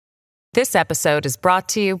This episode is brought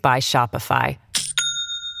to you by Shopify.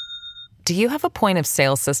 Do you have a point of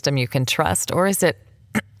sale system you can trust, or is it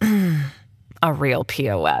a real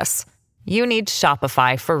POS? You need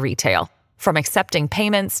Shopify for retail. From accepting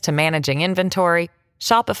payments to managing inventory,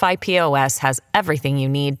 Shopify POS has everything you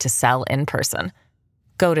need to sell in person.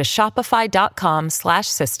 Go to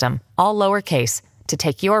shopify.com/system, all lowercase, to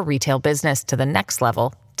take your retail business to the next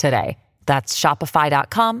level today. That's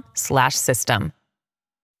shopify.com/system.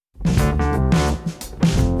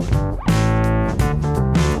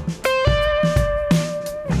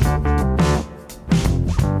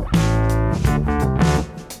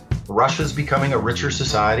 Russia's becoming a richer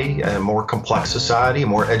society, a more complex society, a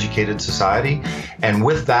more educated society, and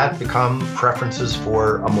with that become preferences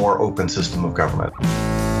for a more open system of government.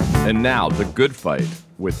 And now, The Good Fight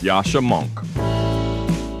with Yascha Monk.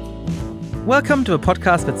 Welcome to a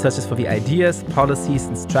podcast that searches for the ideas, policies,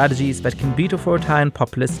 and strategies that can beat authoritarian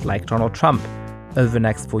populists like Donald Trump over the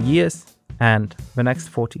next 4 years and the next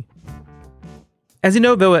 40. As you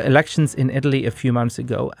know, there were elections in Italy a few months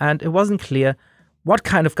ago, and it wasn't clear what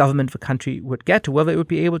kind of government the country would get, or whether it would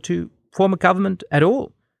be able to form a government at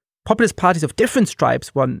all. Populist parties of different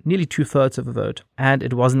stripes won nearly 2/3 of the vote, and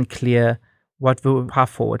it wasn't clear what the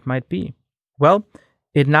path forward might be. Well,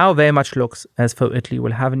 it now very much looks as though Italy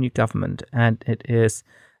will have a new government, and it is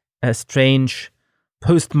a strange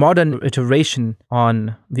postmodern iteration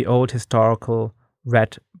on the old historical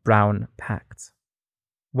red-brown pacts.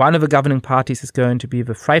 One of the governing parties is going to be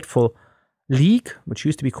the frightful League, which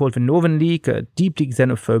used to be called the Northern League, a deeply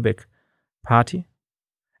xenophobic party.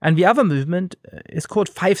 And the other movement is called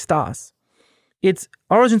Five Stars. Its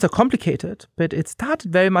origins are complicated, but it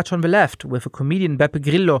started very much on the left with a comedian, Beppe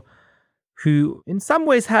Grillo, who in some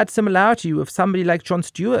ways had similarity with somebody like Jon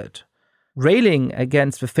Stewart, railing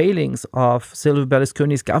against the failings of Silvio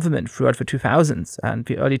Berlusconi's government throughout the 2000s and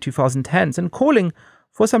the early 2010s, and calling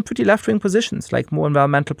for some pretty left-wing positions like more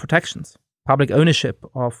environmental protections, public ownership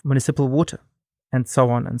of municipal water, and so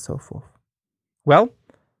on and so forth. Well,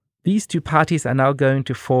 these two parties are now going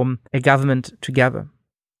to form a government together.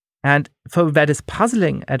 And though that is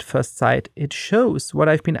puzzling at first sight, it shows what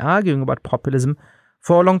I've been arguing about populism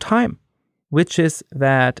for a long time, which is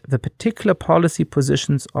that the particular policy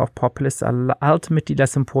positions of populists are ultimately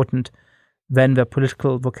less important than their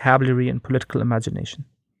political vocabulary and political imagination.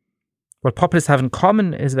 What populists have in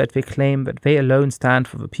common is that they claim that they alone stand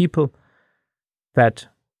for the people, that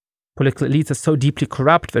political elites are so deeply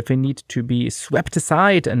corrupt that they need to be swept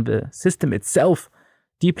aside and the system itself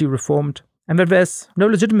deeply reformed, and that there's no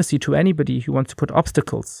legitimacy to anybody who wants to put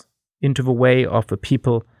obstacles into the way of the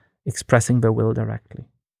people expressing their will directly.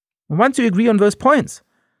 And once you agree on those points,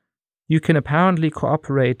 you can apparently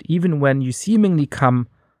cooperate even when you seemingly come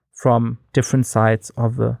from different sides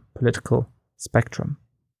of the political spectrum.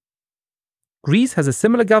 Greece has a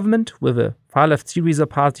similar government with a far-left Syriza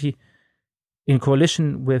party in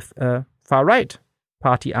coalition with a far-right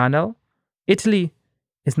party, ANEL. Italy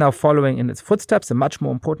is now following in its footsteps, a much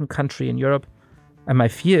more important country in Europe. And my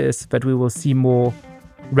fear is that we will see more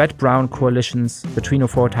red-brown coalitions between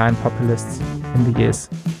authoritarian populists in the years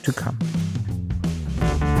to come.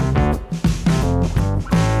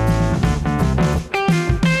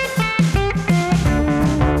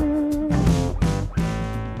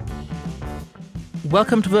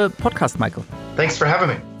 Welcome to the podcast, Michael. Thanks for having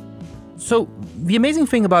me. So the amazing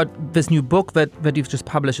thing about this new book that you've just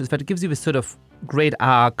published is that it gives you this sort of great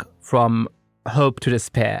arc from hope to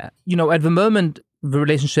despair. You know, at the moment, the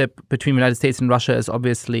relationship between the United States and Russia is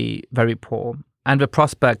obviously very poor, and the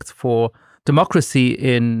prospects for democracy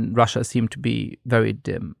in Russia seem to be very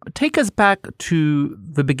dim. Take us back to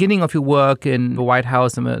the beginning of your work in the White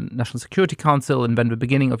House and the National Security Council, and then the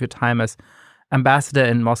beginning of your time as ambassador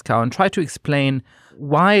in Moscow, and try to explain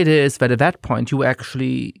why it is that at that point you were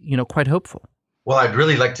actually, quite hopeful. Well, I'd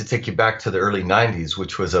really like to take you back to the early 90s,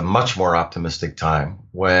 which was a much more optimistic time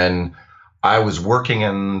when I was working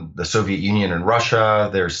in the Soviet Union and Russia.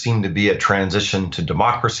 There seemed to be a transition to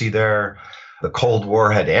democracy there. The Cold War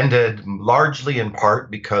had ended, largely in part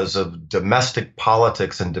because of domestic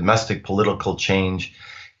politics and domestic political change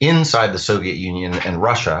inside the Soviet Union and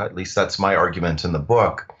Russia. At least that's my argument in the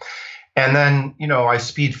book. And then, I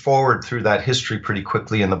speed forward through that history pretty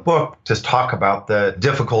quickly in the book to talk about the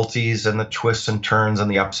difficulties and the twists and turns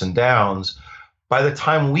and the ups and downs. By the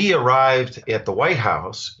time we arrived at the White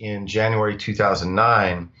House in January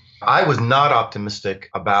 2009, I was not optimistic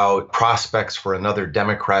about prospects for another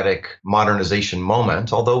democratic modernization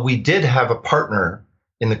moment, although we did have a partner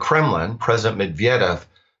in the Kremlin, President Medvedev,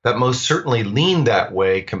 that most certainly leaned that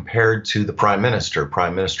way compared to the Prime Minister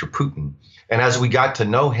Putin. And as we got to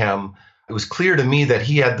know him, It was clear to me that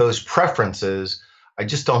he had those preferences. I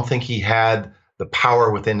just don't think he had the power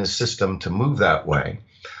within his system to move that way.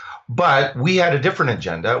 But we had a different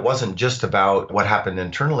agenda. It wasn't just about what happened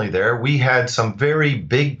internally there. We had some very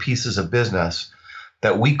big pieces of business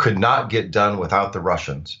that we could not get done without the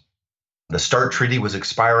Russians. The START treaty was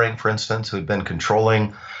expiring, for instance, who had been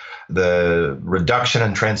controlling the reduction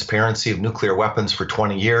and transparency of nuclear weapons for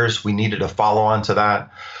 20 years. We needed a follow-on to that.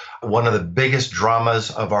 One of the biggest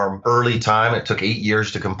dramas of our early time, it took 8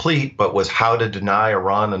 years to complete, but was how to deny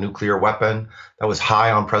Iran a nuclear weapon. That was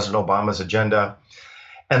high on President Obama's agenda.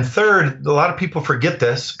 And third, a lot of people forget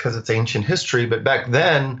this because it's ancient history, but back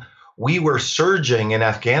then we were surging in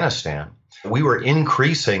Afghanistan. We were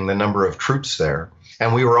increasing the number of troops there.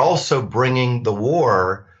 And we were also bringing the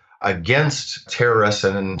war against terrorists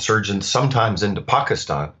and insurgents sometimes into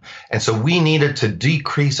Pakistan. And so we needed to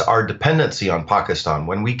decrease our dependency on Pakistan.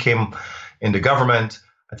 When we came into government,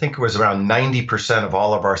 I think it was around 90% of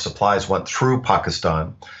all of our supplies went through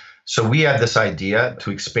Pakistan. So we had this idea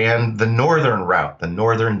to expand the northern route, the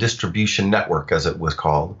northern distribution network, as it was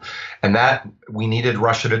called. And that we needed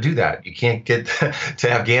Russia to do that. You can't get to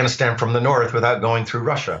Afghanistan from the north without going through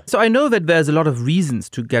Russia. So I know that there's a lot of reasons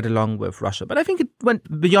to get along with Russia, but I think it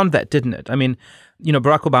went beyond that, didn't it? I mean,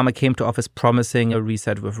 Barack Obama came to office promising a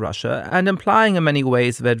reset with Russia and implying in many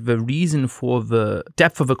ways that the reason for the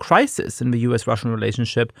depth of a crisis in the US-Russian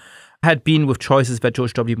relationship had been with choices that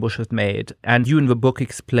George W. Bush had made. And you in the book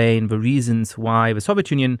explain the reasons why the Soviet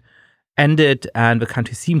Union ended and the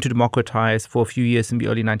country seemed to democratize for a few years in the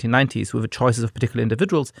early 1990s with the choices of particular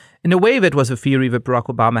individuals. In a way, that was a theory that Barack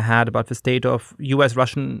Obama had about the state of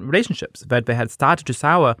US-Russian relationships, that they had started to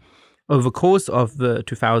sour over the course of the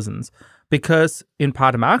 2000s because, in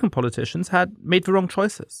part, American politicians had made the wrong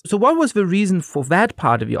choices. So what was the reason for that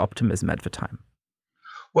part of your optimism at the time?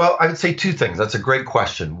 Well, I would say two things. That's a great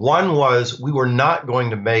question. One was we were not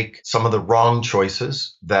going to make some of the wrong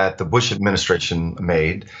choices that the Bush administration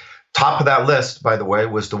made. Top of that list, by the way,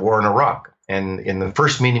 was the war in Iraq. And in the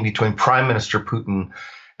first meeting between Prime Minister Putin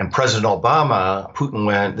and President Obama, Putin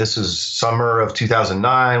went, this is summer of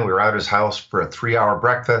 2009. We were at his house for a 3-hour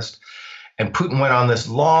breakfast. And Putin went on this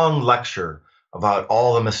long lecture about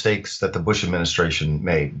all the mistakes that the Bush administration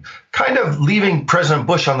made, kind of leaving President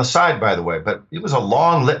Bush on the side, by the way. But it was a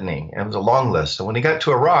long litany, and it was a long list. And when he got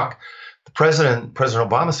to Iraq, President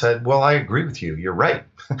Obama said, well, I agree with you. You're right.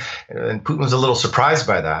 And Putin was a little surprised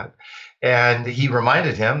by that. And he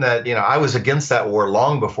reminded him that, I was against that war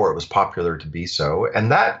long before it was popular to be so.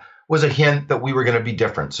 And that was a hint that we were going to be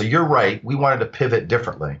different. So you're right. We wanted to pivot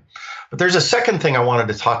differently. But there's a second thing I wanted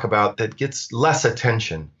to talk about that gets less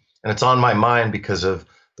attention. And it's on my mind because of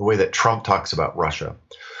the way that Trump talks about Russia.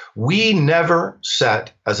 We never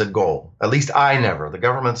set as a goal, at least I never. The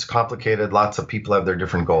government's complicated. Lots of people have their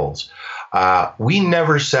different goals. We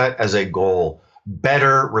never set as a goal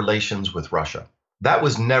better relations with Russia. That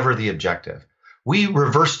was never the objective. We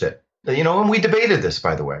reversed it. And we debated this,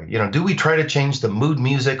 by the way. Do we try to change the mood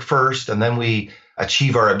music first and then we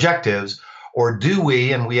achieve our objectives? Or do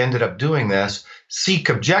we, and we ended up doing this, seek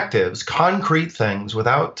objectives, concrete things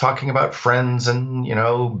without talking about friends and,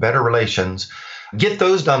 better relations, get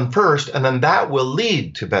those done first, and then that will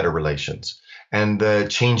lead to better relations and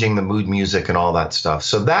changing the mood music and all that stuff.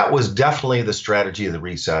 So that was definitely the strategy of the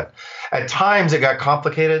reset. At times it got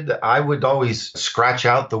complicated. I would always scratch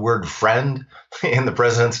out the word friend in the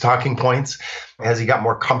president's talking points as he got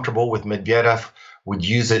more comfortable with Medvedev. Would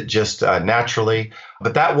use it just naturally.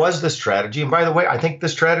 But that was the strategy. And by the way, I think the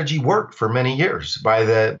strategy worked for many years. By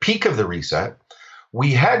the peak of the reset,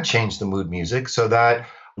 we had changed the mood music so that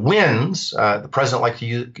wins, the president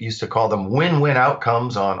used to call them win-win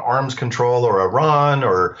outcomes on arms control or Iran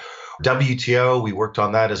or WTO. We worked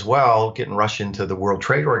on that as well, getting Russia into the World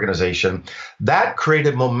Trade Organization. That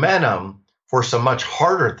created momentum for some much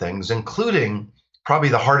harder things, including probably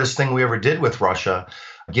the hardest thing we ever did with Russia,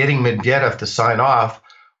 getting Medvedev to sign off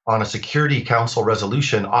on a Security Council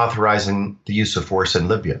resolution authorizing the use of force in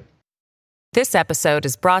Libya. This episode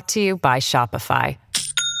is brought to you by Shopify.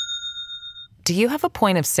 Do you have a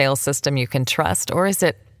point of sale system you can trust, or is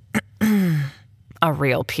it a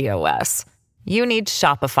real POS? You need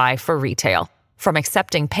Shopify for retail. From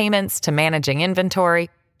accepting payments to managing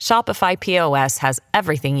inventory, Shopify POS has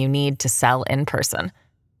everything you need to sell in person.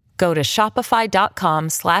 Go to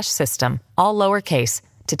shopify.com/system, all lowercase,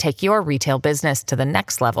 to take your retail business to the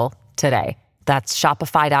next level today. That's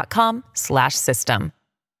shopify.com/system.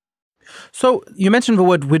 So you mentioned the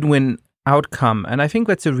word win-win outcome, and I think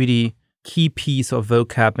that's a really key piece of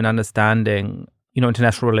vocab in understanding,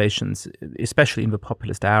 international relations, especially in the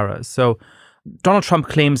populist era. So Donald Trump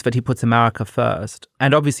claims that he puts America first.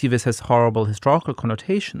 And obviously this has horrible historical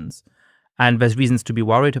connotations. And there's reasons to be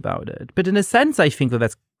worried about it. But in a sense, I think that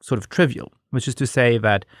that's sort of trivial, which is to say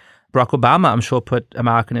that Barack Obama, I'm sure, put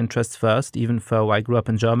American interests first, even though I grew up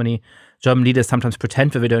in Germany. German leaders sometimes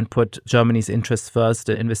pretend that they don't put Germany's interests first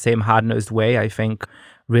in the same hard-nosed way. I think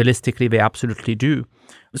realistically, they absolutely do.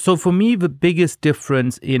 So for me, the biggest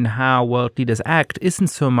difference in how world leaders act isn't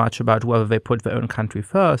so much about whether they put their own country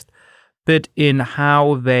first, but in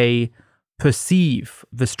how they perceive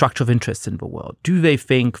the structure of interests in the world. Do they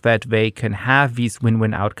think that they can have these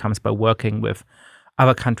win-win outcomes by working with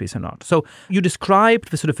other countries or not? So you described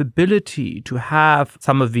the sort of ability to have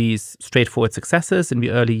some of these straightforward successes in the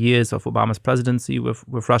early years of Obama's presidency with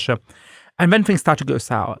Russia, and then things start to go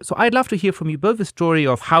sour. So I'd love to hear from you both the story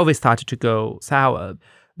of how they started to go sour,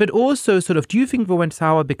 but also sort of, do you think they went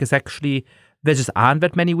sour because actually there just aren't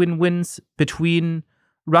that many win-wins between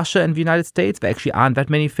Russia and the United States? There actually aren't that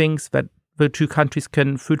many things that the two countries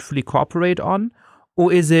can fruitfully cooperate on?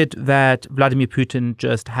 Or is it that Vladimir Putin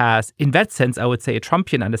just has, in that sense, I would say, a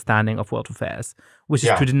Trumpian understanding of world affairs, which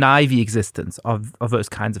is to deny the existence of those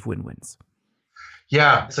kinds of win-wins?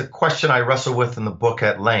 Yeah, it's a question I wrestle with in the book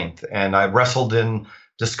at length. And I wrestled in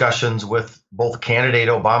discussions with both candidate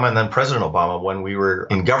Obama and then President Obama when we were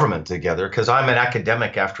in government together, because I'm an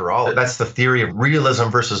academic after all. That's the theory of realism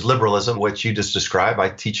versus liberalism, which you just described. I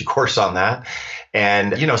teach a course on that.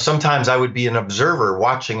 And, sometimes I would be an observer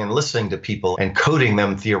watching and listening to people and coding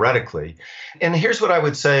them theoretically. And here's what I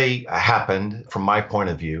would say happened from my point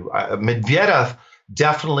of view. Medvedev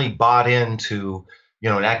definitely bought into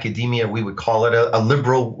in academia, we would call it a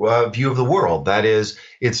liberal view of the world. That is,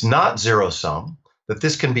 it's not zero sum, that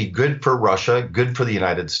this can be good for Russia, good for the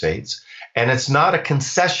United States. And it's not a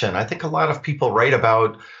concession. I think a lot of people write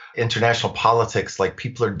about international politics like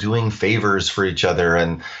people are doing favors for each other.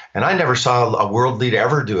 And I never saw a world leader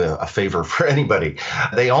ever do a favor for anybody.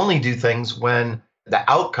 They only do things when the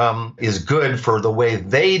outcome is good for the way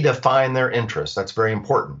they define their interests. That's very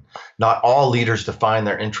important. Not all leaders define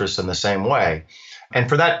their interests in the same way. And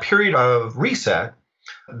for that period of reset,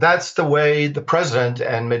 that's the way the president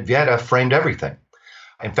and Medvedev framed everything.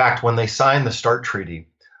 In fact, when they signed the START Treaty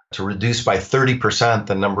to reduce by 30%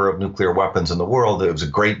 the number of nuclear weapons in the world, it was a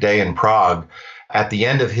great day in Prague. At the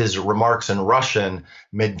end of his remarks in Russian,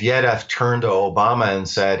 Medvedev turned to Obama and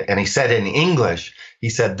said, and he said in English, he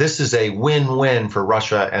said, this is a win-win for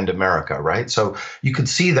Russia and America, right? So you could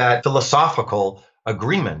see that philosophical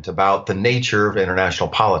agreement about the nature of international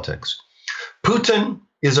politics. Putin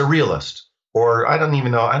is a realist, or I don't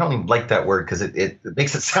even like that word because it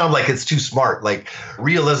makes it sound like it's too smart. Like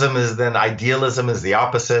realism is then idealism is the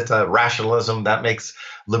opposite, rationalism, that makes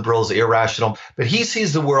liberals irrational. But he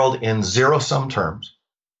sees the world in zero-sum terms,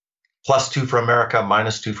 +2 for America,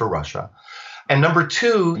 -2 for Russia. And number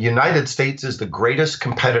two, United States is the greatest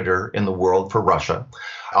competitor in the world for Russia.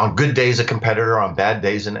 On good days, a competitor, on bad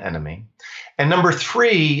days, an enemy. And number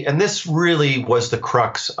three, and this really was the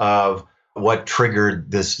crux of what triggered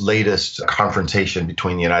this latest confrontation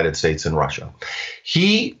between the United States and Russia.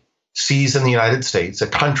 He sees in the United States a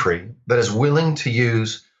country that is willing to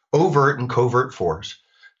use overt and covert force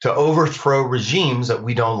to overthrow regimes that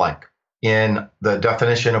we don't like in the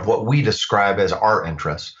definition of what we describe as our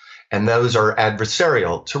interests. And those are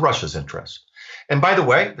adversarial to Russia's interests. And by the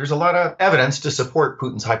way, there's a lot of evidence to support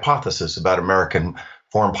Putin's hypothesis about American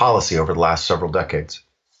foreign policy over the last several decades.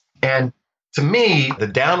 And to me, the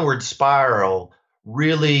downward spiral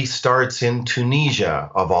really starts in Tunisia,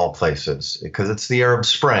 of all places, because it's the Arab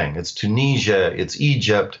Spring. It's Tunisia, it's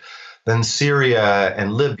Egypt, then Syria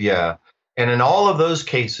and Libya. And in all of those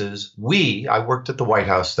cases, I worked at the White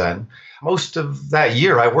House then. Most of that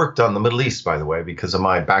year, I worked on the Middle East, by the way, because of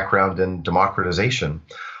my background in democratization.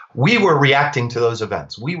 We were reacting to those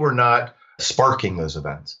events. We were not sparking those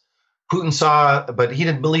events. Putin saw, but he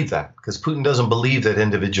didn't believe that because Putin doesn't believe that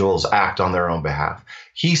individuals act on their own behalf.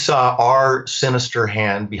 He saw our sinister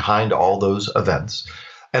hand behind all those events.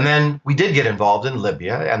 And then we did get involved in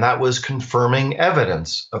Libya, and that was confirming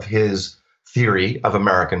evidence of his theory of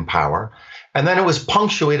American power. And then it was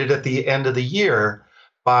punctuated at the end of the year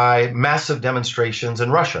by massive demonstrations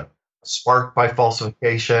in Russia, sparked by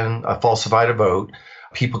falsification, falsified a vote.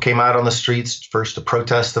 People came out on the streets first to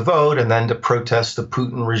protest the vote and then to protest the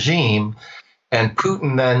Putin regime. And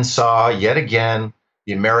Putin then saw yet again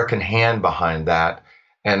the American hand behind that.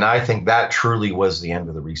 And I think that truly was the end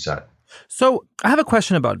of the reset. So I have a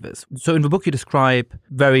question about this. So in the book, you describe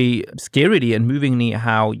very scarily and movingly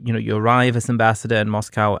how, you arrive as ambassador in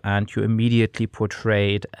Moscow and you're immediately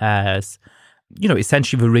portrayed as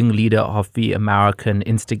essentially the ringleader of the American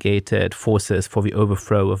instigated forces for the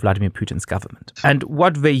overthrow of Vladimir Putin's government. And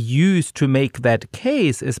what they use to make that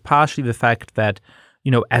case is partially the fact that,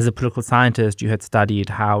 as a political scientist, you had studied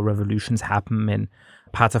how revolutions happen in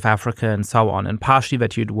parts of Africa and so on, and partially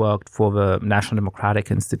that you'd worked for the National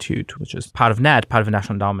Democratic Institute, which is part of NED, part of the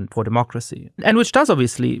National Endowment for Democracy, and which does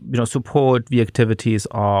obviously, support the activities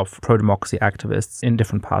of pro-democracy activists in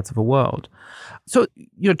different parts of the world. So,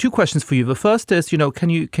 two questions for you. The first is, can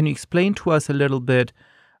you explain to us a little bit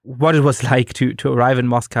what it was like to arrive in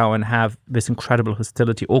Moscow and have this incredible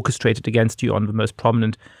hostility orchestrated against you on the most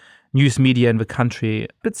prominent news media in the country?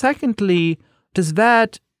 But secondly, does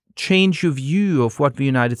that change your view of what the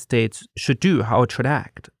United States should do, how it should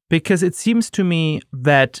act? Because it seems to me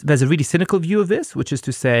that there's a really cynical view of this, which is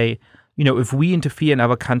to say, if we interfere in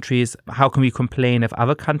other countries, how can we complain if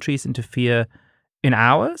other countries interfere in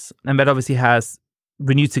ours? And that obviously has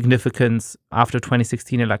renewed significance after the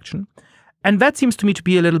 2016 election. And that seems to me to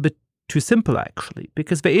be a little bit too simple, actually,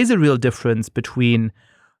 because there is a real difference between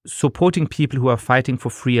supporting people who are fighting for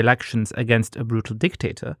free elections against a brutal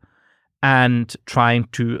dictator and trying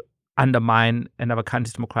to undermine another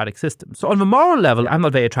country's democratic system. So on the moral level, I'm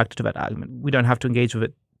not very attracted to that argument. We don't have to engage with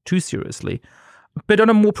it too seriously. But on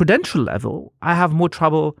a more prudential level, I have more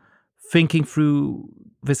trouble thinking through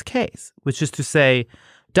this case, which is to say,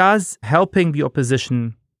 does helping the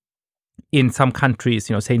opposition in some countries,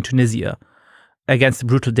 say in Tunisia, against a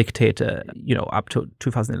brutal dictator, up to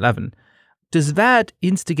 2011, does that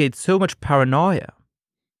instigate so much paranoia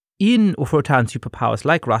in authoritarian superpowers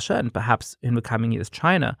like Russia and perhaps in the coming years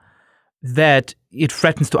China, that it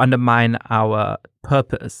threatens to undermine our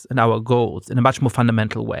purpose and our goals in a much more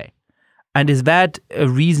fundamental way? And is that a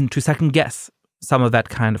reason to second guess some of that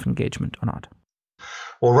kind of engagement or not?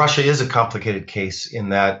 Well, Russia is a complicated case in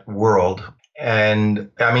that world.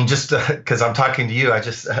 And I mean, just because I'm talking to you,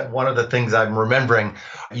 one of the things I'm remembering,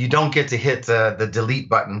 you don't get to hit the delete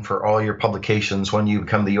button for all your publications when you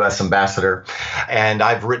become the U.S. ambassador. And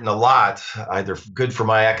I've written a lot, either good for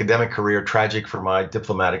my academic career, tragic for my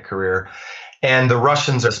diplomatic career. And the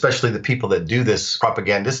Russians, especially the people that do this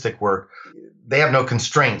propagandistic work, they have no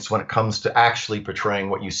constraints when it comes to actually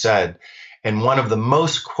portraying what you said. And one of the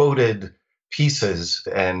most quoted pieces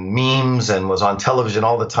and memes and was on television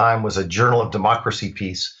all the time was a Journal of Democracy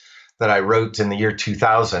piece that I wrote in the year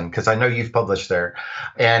 2000, because I know you've published there.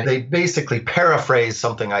 And they basically paraphrased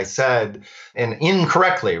something I said, and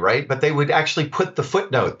incorrectly, right? But they would actually put the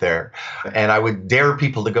footnote there. And I would dare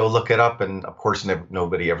people to go look it up. And of course,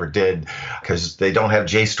 nobody ever did, because they don't have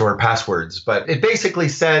JSTOR passwords. But it basically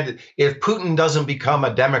said, if Putin doesn't become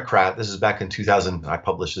a Democrat, this is back in 2000, I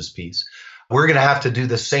published this piece, we're going to have to do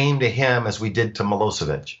the same to him as we did to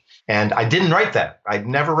Milosevic. And I didn't write that. I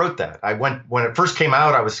never wrote that. When it first came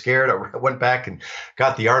out, I was scared. I went back and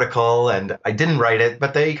got the article, and I didn't write it,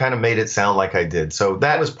 but they kind of made it sound like I did. So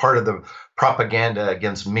that was part of the propaganda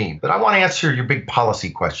against me. But I want to answer your big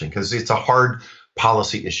policy question, because it's a hard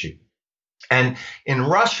policy issue. And in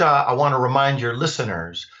Russia, I want to remind your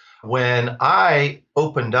listeners, when I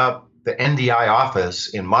opened up the NDI office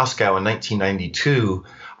in Moscow in 1992,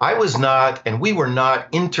 I was not, and we were not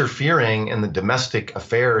interfering in the domestic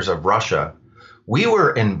affairs of Russia. We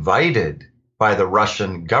were invited by the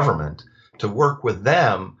Russian government to work with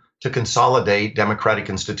them to consolidate democratic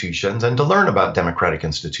institutions and to learn about democratic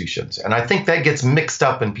institutions. And I think that gets mixed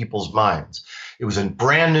up in people's minds. It was a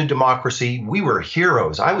brand new democracy. We were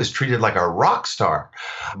heroes. I was treated like a rock star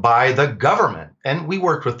by the government. And we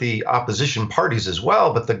worked with the opposition parties as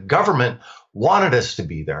well, but the government wanted us to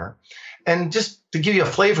be there. And just to give you a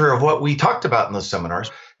flavor of what we talked about in those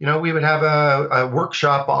seminars, we would have a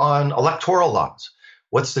workshop on electoral laws.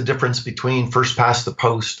 What's the difference between first past the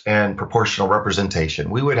post and proportional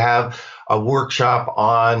representation? We would have a workshop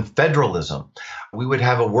on federalism. We would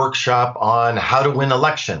have a workshop on how to win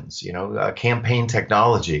elections, campaign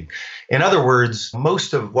technology. In other words,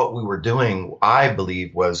 most of what we were doing, I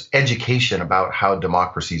believe, was education about how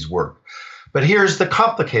democracies work. But here's the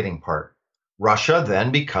complicating part. Russia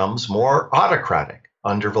then becomes more autocratic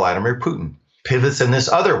under Vladimir Putin, pivots in this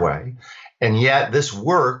other way. And yet this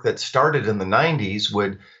work that started in the 90s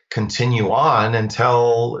would continue on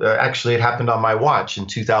until actually it happened on my watch in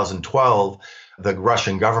 2012. The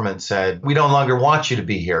Russian government said, we no longer want you to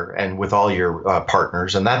be here and with all your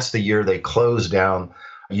partners. And that's the year they closed down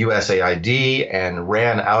USAID and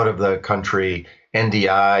ran out of the country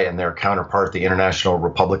NDI and their counterpart, the International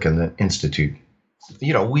Republican Institute.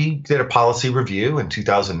 We did a policy review in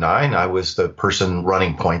 2009. I was the person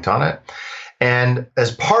running point on it. And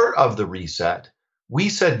as part of the reset, we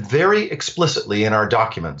said very explicitly in our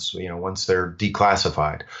documents, once they're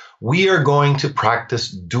declassified, we are going to practice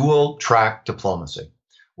dual track diplomacy.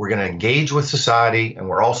 We're going to engage with society, and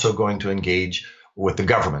we're also going to engage with the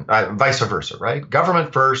government, vice versa, right?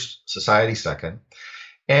 Government first, society second.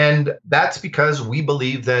 And that's because we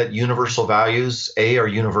believe that universal values, A, are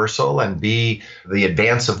universal, and B, the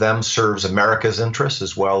advance of them serves America's interests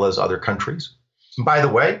as well as other countries. And by the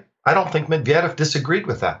way, I don't think Medvedev disagreed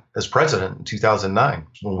with that as president in 2009.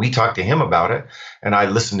 When we talked to him about it, and I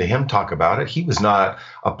listened to him talk about it, he was not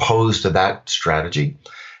opposed to that strategy.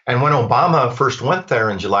 And when Obama first went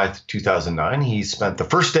there in July 2009, he spent the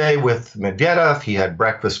first day with Medvedev, he had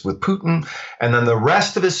breakfast with Putin, and then the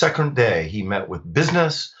rest of his second day, he met with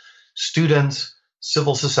business, students,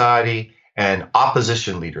 civil society, and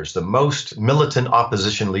opposition leaders, the most militant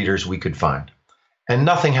opposition leaders we could find. And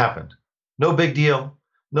nothing happened. No big deal.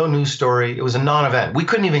 No news story. It was a non-event. We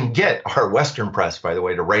couldn't even get our Western press, by the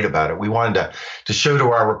way, to write about it. We wanted to show to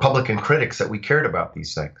our Republican critics that we cared about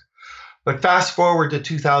these things. But fast forward to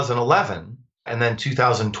 2011 and then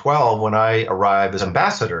 2012, when I arrived as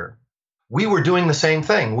ambassador, we were doing the same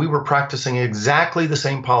thing. We were practicing exactly the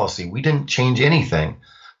same policy. We didn't change anything,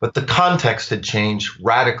 but the context had changed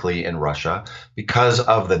radically in Russia because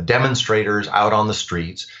of the demonstrators out on the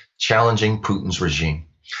streets challenging Putin's regime.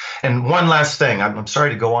 And one last thing, I'm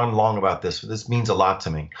sorry to go on long about this, but this means a lot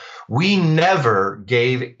to me. We never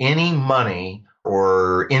gave any money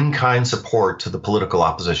or in-kind support to the political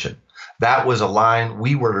opposition. That was a line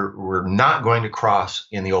we were not going to cross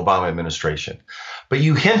in the Obama administration. But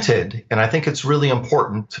you hinted, and I think it's really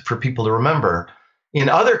important for people to remember, in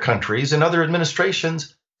other countries, in other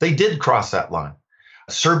administrations, they did cross that line.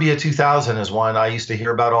 Serbia 2000 is one I used to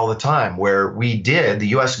hear about all the time, where the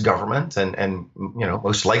U.S. government and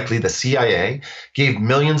most likely the CIA gave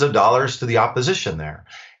millions of dollars to the opposition there.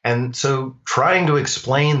 And so trying to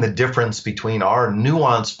explain the difference between our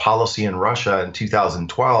nuanced policy in Russia in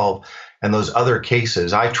 2012 and those other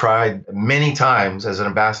cases, I tried many times as an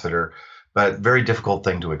ambassador, but very difficult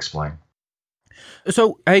thing to explain.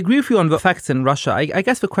 So I agree with you on the facts in Russia. I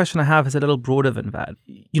guess the question I have is a little broader than that.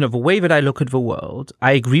 The way that I look at the world,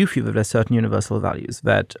 I agree with you that there are certain universal values,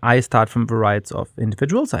 that I start from the rights of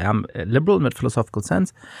individuals. I am a liberal in that philosophical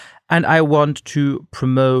sense. And I want to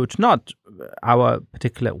promote not our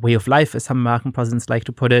particular way of life, as some American presidents like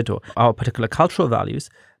to put it, or our particular cultural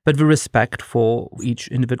values, but the respect for each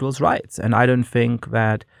individual's rights. And I don't think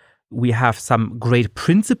that we have some great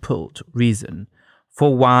principled reason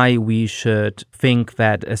for why we should think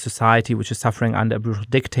that a society which is suffering under a brutal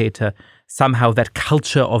dictator, somehow that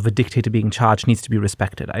culture of a dictator being charged needs to be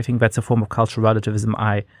respected. I think that's a form of cultural relativism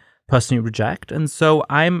I personally reject. And so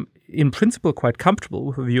I'm, in principle, quite comfortable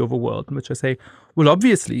with a view of a world in which I say, well,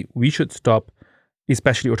 obviously, we should stop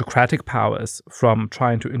especially autocratic powers from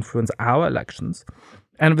trying to influence our elections.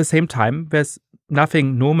 And at the same time, there's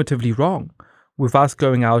nothing normatively wrong with us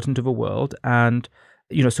going out into the world and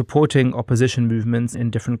supporting opposition movements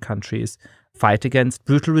in different countries fight against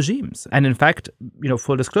brutal regimes. And in fact,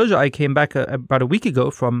 full disclosure, I came back about a week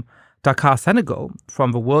ago from Dakar, Senegal,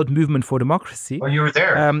 from the World Movement for Democracy. Oh, you were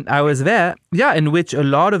there? I was there, in which a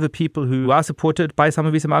lot of the people who are supported by some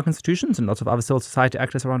of these American institutions and lots of other civil society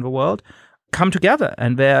actors around the world come together.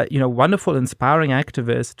 And they're, wonderful, inspiring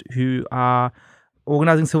activists who are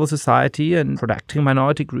organizing civil society and protecting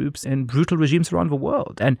minority groups in brutal regimes around the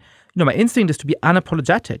world. And, my instinct is to be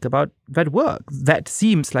unapologetic about that work. That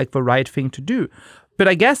seems like the right thing to do. But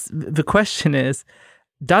I guess the question is,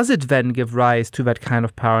 does it then give rise to that kind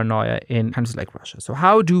of paranoia in countries like Russia? So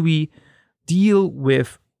how do we deal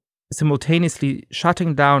with simultaneously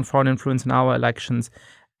shutting down foreign influence in our elections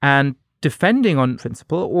and defending on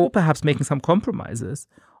principle, or perhaps making some compromises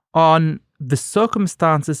on the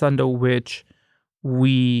circumstances under which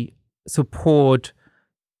we support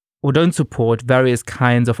or don't support various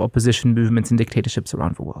kinds of opposition movements and dictatorships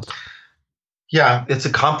around the world? Yeah, it's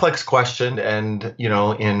a complex question. And,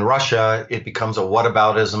 in Russia, it becomes a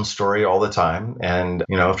whataboutism story all the time. And,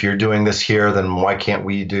 if you're doing this here, then why can't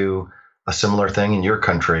we do a similar thing in your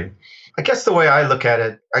country? I guess the way I look at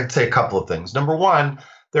it, I'd say a couple of things. Number one,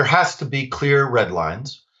 there has to be clear red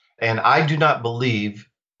lines. And I do not believe,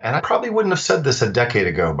 and I probably wouldn't have said this a decade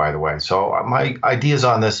ago, by the way. So my ideas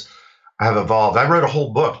on this have evolved. I wrote a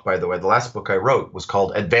whole book, by the way. The last book I wrote was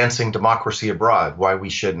called Advancing Democracy Abroad, Why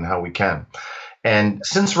We Should and How We Can. And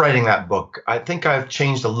since writing that book, I think I've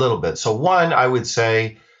changed a little bit. So one, I would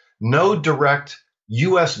say no direct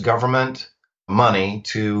U.S. government money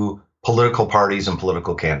to political parties and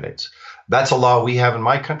political candidates. That's a law we have in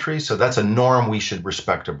my country, so that's a norm we should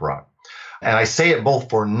respect abroad. And I say it both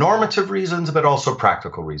for normative reasons, but also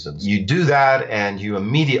practical reasons. You do that and you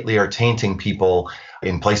immediately are tainting people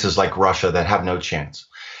in places like Russia that have no chance.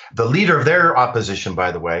 The leader of their opposition,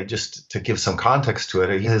 by the way, just to give some context to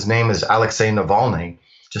it, his name is Alexei Navalny,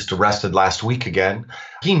 just arrested last week again.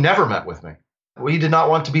 He never met with me. He did not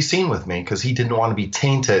want to be seen with me because he didn't want to be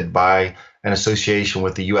tainted by an association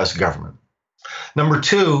with the US government. Number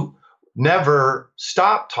two, never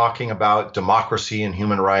stop talking about democracy and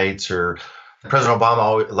human rights, or President Obama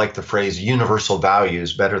always liked the phrase universal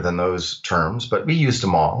values better than those terms, but we used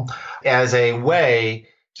them all as a way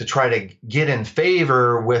to try to get in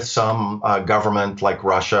favor with some government like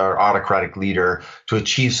Russia or autocratic leader to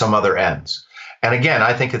achieve some other ends. And again,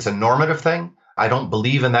 I think it's a normative thing. I don't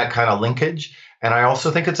believe in that kind of linkage. And I also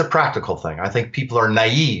think it's a practical thing. I think people are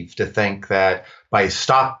naive to think that by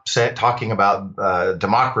talking about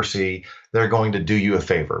democracy, they're going to do you a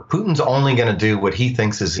favor. Putin's only going to do what he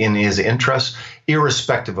thinks is in his interest,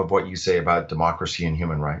 irrespective of what you say about democracy and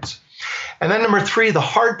human rights. And then number three, the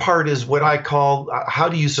hard part is what I call how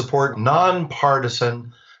do you support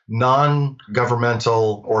nonpartisan,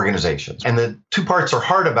 non-governmental organizations? And the two parts are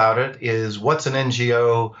hard about it is what's an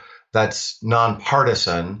NGO that's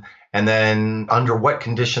nonpartisan? And then under what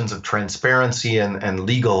conditions of transparency and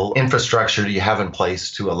legal infrastructure do you have in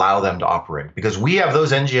place to allow them to operate? Because we have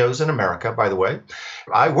those NGOs in America, by the way.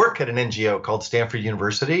 I work at an NGO called Stanford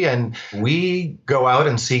University, and we go out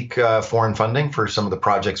and seek foreign funding for some of the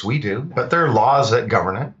projects we do, but there are laws that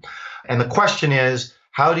govern it. And the question is,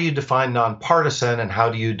 how do you define nonpartisan and how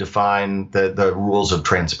do you define the rules of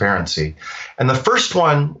transparency? And the first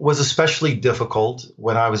one was especially difficult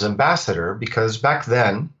when I was ambassador, because back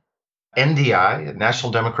then, NDI,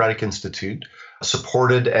 National Democratic Institute,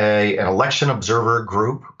 supported an election observer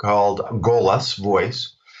group called Golas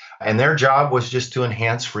Voice. And their job was just to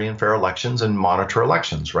enhance free and fair elections and monitor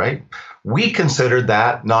elections, right? We considered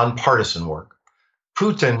that nonpartisan work.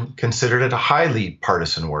 Putin considered it highly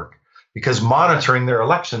partisan work because monitoring their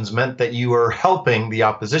elections meant that you were helping the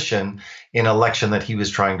opposition in an election that he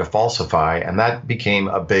was trying to falsify. And that became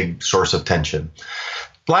a big source of tension.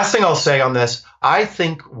 Last thing I'll say on this, I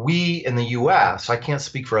think we in the US, I can't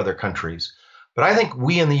speak for other countries, but I think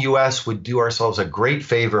we in the US would do ourselves a great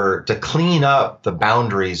favor to clean up the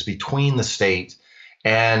boundaries between the state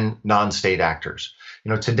and non-state actors.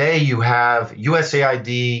 You know, today you have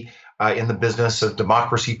USAID in the business of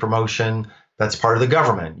democracy promotion. That's part of the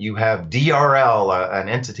government. You have DRL, an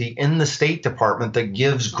entity in the State Department that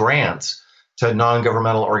gives grants to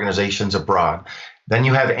non-governmental organizations abroad. Then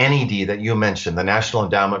you have NED that you mentioned, the National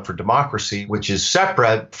Endowment for Democracy, which is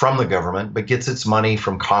separate from the government, but gets its money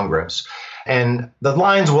from Congress. And the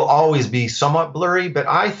lines will always be somewhat blurry, but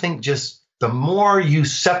I think just the more you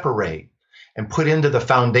separate and put into the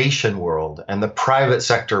foundation world and the private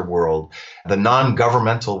sector world, the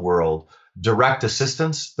non-governmental world, direct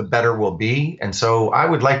assistance, the better we'll be. And so I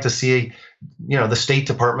would like to see, the State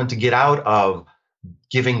Department to get out of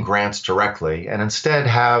giving grants directly and instead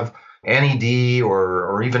have NED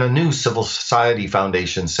or even a new civil society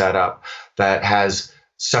foundation set up that has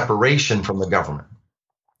separation from the government.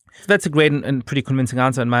 That's a great and pretty convincing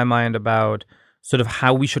answer in my mind about sort of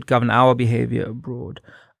how we should govern our behavior abroad.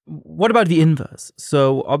 What about the inverse?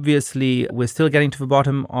 So obviously, we're still getting to the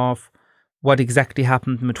bottom of what exactly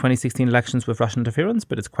happened in the 2016 elections with Russian interference,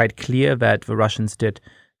 but it's quite clear that the Russians did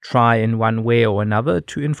try in one way or another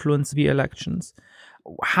to influence the elections.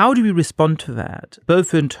 How do we respond to that,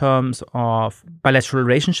 both in terms of bilateral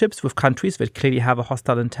relationships with countries that clearly have a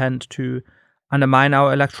hostile intent to undermine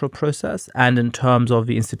our electoral process, and in terms of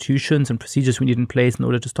the institutions and procedures we need in place in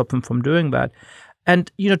order to stop them from doing that?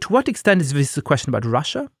 And, to what extent is this a question about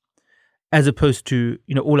Russia as opposed to,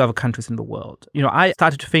 all other countries in the world? I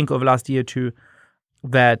started to think over the last year or two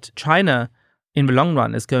that China, in the long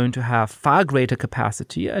run, is going to have far greater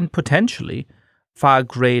capacity and potentially far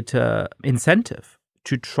greater incentive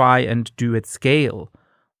to try and do at scale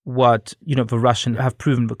what, the Russians have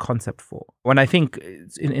proven the concept for. And I think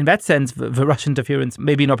in that sense, the Russian interference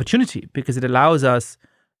may be an opportunity because it allows us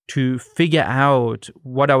to figure out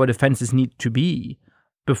what our defenses need to be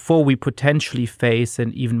before we potentially face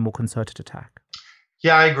an even more concerted attack.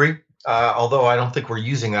 Yeah, I agree. Although I don't think we're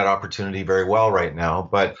using that opportunity very well right now.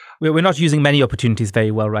 But we're not using many opportunities very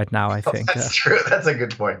well right now, I think. That's true. That's a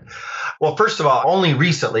good point. Well, first of all, only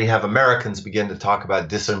recently have Americans begun to talk about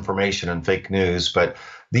disinformation and fake news. But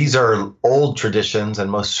these are old traditions. And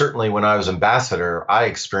most certainly when I was ambassador, I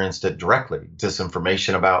experienced it directly.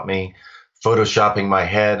 Disinformation about me, photoshopping my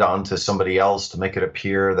head onto somebody else to make it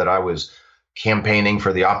appear that I was campaigning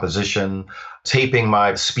for the opposition, taping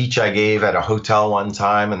my speech I gave at a hotel one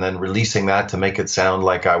time and then releasing that to make it sound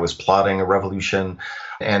like I was plotting a revolution.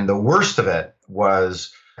 And the worst of it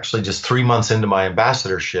was actually just 3 months into my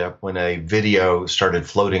ambassadorship when a video started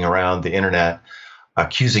floating around the internet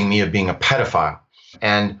accusing me of being a pedophile.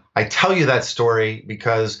 And I tell you that story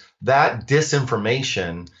because that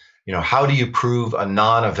disinformation, how do you prove a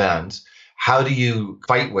non-event? How do you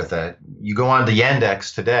fight with it? You go on to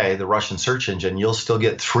Yandex today, the Russian search engine, you'll still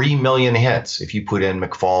get 3 million hits if you put in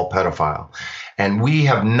McFaul pedophile. And we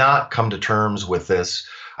have not come to terms with this,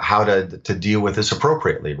 how to deal with this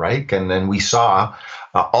appropriately, right? And then we saw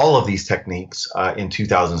all of these techniques in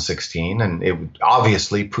 2016. And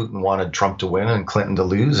obviously, Putin wanted Trump to win and Clinton to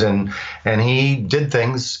lose. And he did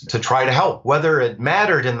things to try to help. Whether it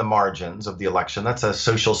mattered in the margins of the election, that's a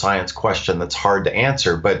social science question that's hard to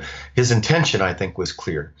answer. But his intention, I think, was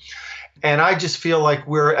clear. And I just feel like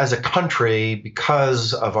we're, as a country,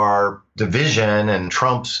 because of our division and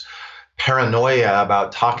Trump's paranoia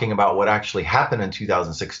about talking about what actually happened in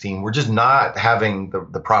 2016, we're just not having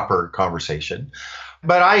the proper conversation.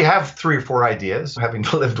 But I have 3 or 4 ideas, having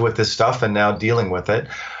lived with this stuff and now dealing with it.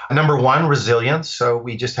 Number one, resilience. So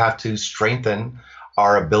we just have to strengthen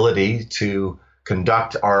our ability to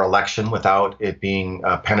conduct our election without it being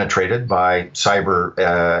penetrated by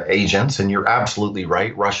cyber agents. And you're absolutely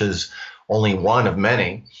right. Russia's only one of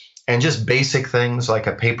many. And just basic things like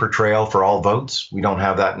a paper trail for all votes. We don't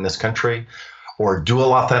have that in this country. Or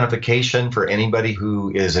dual authentication for anybody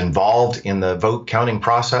who is involved in the vote counting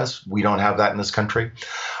process. We don't have that in this country.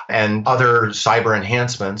 And other cyber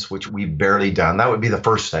enhancements, which we've barely done. That would be the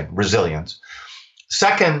first thing, resilience.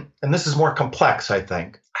 Second, and this is more complex, I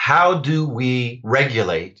think, how do we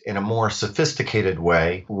regulate in a more sophisticated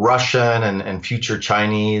way Russian and future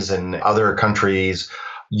Chinese and other countries'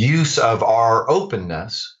 use of our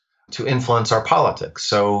openness to influence our politics?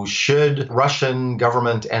 So should Russian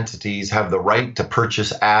government entities have the right to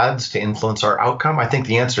purchase ads to influence our outcome? I think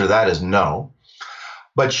the answer to that is no.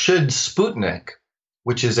 But should Sputnik,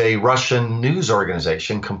 which is a Russian news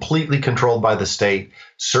organization completely controlled by the state,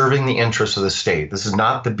 serving the interests of the state, this is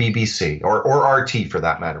not the BBC or RT for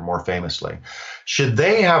that matter, more famously, should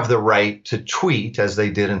they have the right to tweet, as they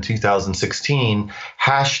did in 2016,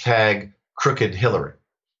 hashtag crooked Hillary?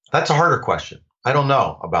 That's a harder question. I don't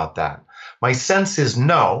know about that. My sense is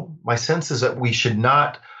no. My sense is that we should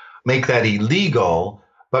not make that illegal,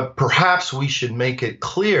 but perhaps we should make it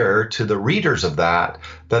clear to the readers of that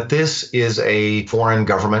this is a foreign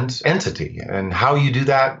government entity. And how you do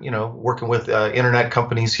that, working with internet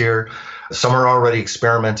companies here, some are already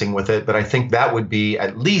experimenting with it, but I think that would be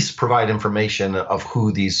at least provide information of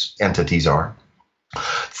who these entities are.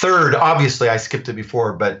 Third, obviously, I skipped it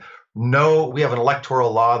before, but no, we have an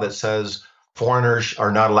electoral law that says foreigners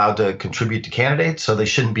are not allowed to contribute to candidates, so they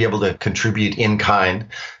shouldn't be able to contribute in kind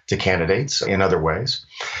to candidates in other ways.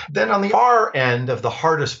 Then on the far end of the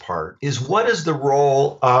hardest part is what is the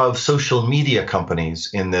role of social media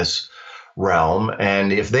companies in this realm?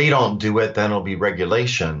 And if they don't do it, then it'll be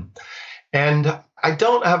regulation. And I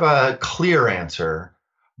don't have a clear answer,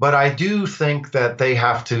 but I do think that they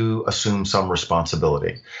have to assume some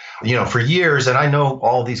responsibility. For years, and I know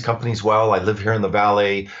all these companies well, I live here in the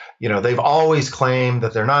Valley, they've always claimed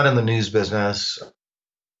that they're not in the news business,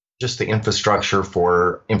 just the infrastructure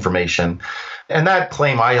for information. And that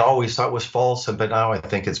claim I always thought was false, but now I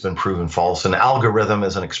think it's been proven false. An algorithm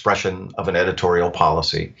is an expression of an editorial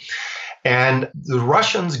policy. And the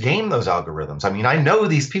Russians game those algorithms. I mean, I know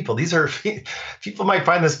these people. These are people might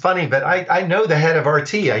find this funny, but I know the head of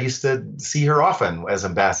RT. I used to see her often as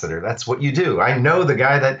ambassador. That's what you do. I know the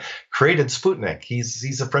guy that created Sputnik.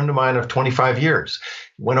 He's a friend of mine of 25 years.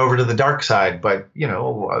 Went over to the dark side, but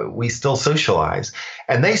we still socialize.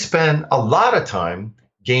 And they spend a lot of time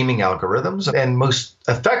gaming algorithms. And most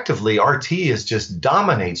effectively, RT just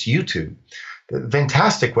dominates YouTube.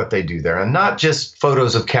 Fantastic what they do there, and not just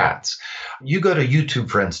photos of cats. You go to YouTube,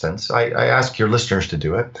 for instance, I ask your listeners to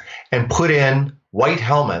do it, and put in White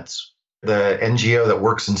Helmets, the NGO that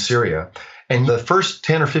works in Syria, and the first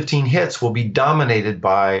 10 or 15 hits will be dominated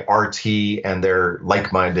by RT and their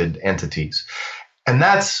like-minded entities. And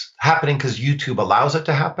that's happening because YouTube allows it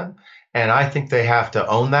to happen, and I think they have to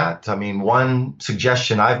own that. I mean, one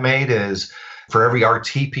suggestion I've made is, for every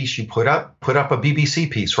RT piece you put up a BBC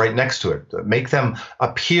piece right next to it. Make them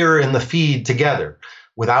appear in the feed together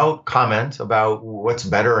without comment about what's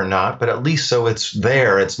better or not, but at least so it's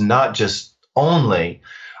there. It's not just only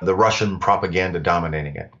the Russian propaganda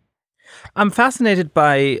dominating it. I'm fascinated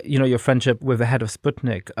by, your friendship with the head of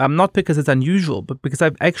Sputnik. Not because it's unusual, but because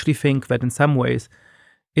I actually think that in some ways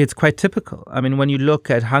it's quite typical. I mean, when you look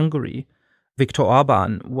at Hungary, Viktor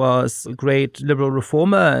Orban was a great liberal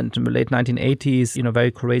reformer and in the late 1980s,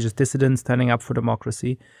 very courageous dissident standing up for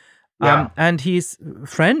democracy. Yeah. And he's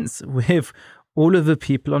friends with all of the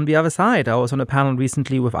people on the other side. I was on a panel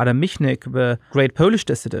recently with Adam Michnik, the great Polish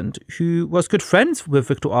dissident, who was good friends with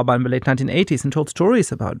Viktor Orban in the late 1980s and told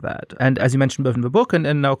stories about that. And as you mentioned both in the book and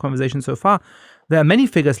in our conversation so far, there are many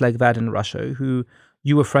figures like that in Russia who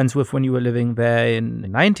you were friends with when you were living there in the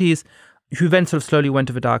 90s, who then sort of slowly went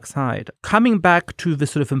to the dark side. Coming back to the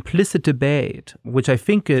sort of implicit debate, which I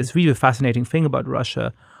think is really a fascinating thing about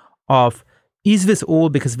Russia, of is this all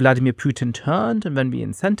because Vladimir Putin turned and then the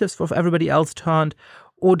incentives for everybody else turned?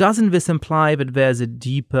 Or doesn't this imply that there's a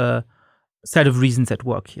deeper set of reasons at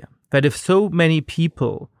work here? That if so many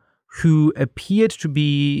people who appeared to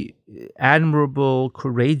be admirable,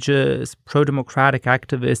 courageous, pro-democratic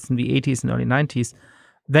activists in the 80s and early 90s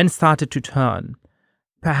then started to turn,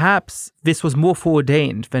 perhaps this was more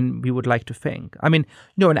foreordained than we would like to think. I mean,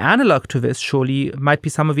 an analog to this surely might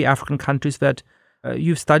be some of the African countries that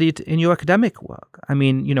you've studied in your academic work. I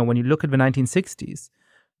mean, when you look at the 1960s,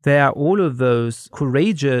 there are all of those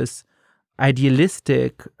courageous,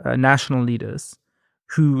 idealistic national leaders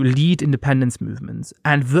who lead independence movements,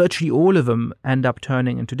 and virtually all of them end up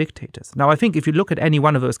turning into dictators. Now, I think if you look at any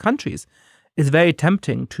one of those countries, it's very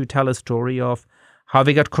tempting to tell a story of how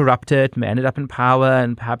they got corrupted and they ended up in power,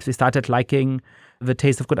 and perhaps they started liking the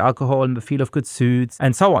taste of good alcohol and the feel of good suits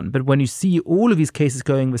and so on. But when you see all of these cases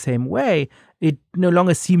going the same way, it no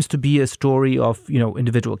longer seems to be a story of,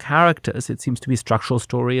 individual characters. It seems to be a structural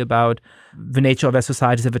story about the nature of their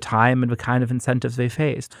societies at the time and the kind of incentives they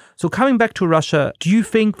faced. So coming back to Russia, do you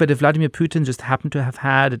think that if Vladimir Putin just happened to have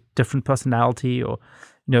had a different personality, or,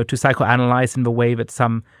 to psychoanalyze in the way that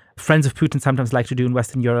some friends of Putin sometimes like to do in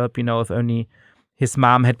Western Europe, if only his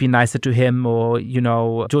mom had been nicer to him, or,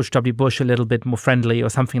 George W. Bush a little bit more friendly or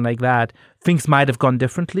something like that, things might have gone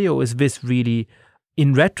differently? Or is this really,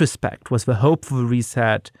 in retrospect, was the hope for a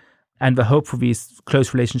reset and the hope for these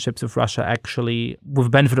close relationships with Russia actually, with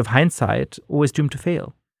the benefit of hindsight, always doomed to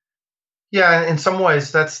fail? Yeah, in some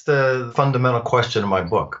ways, that's the fundamental question of my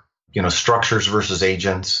book. Structures versus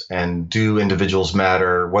agents, and do individuals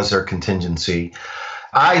matter? Was there contingency?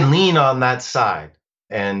 I lean on that side.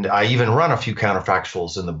 And I even run a few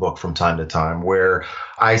counterfactuals in the book from time to time where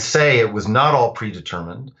I say it was not all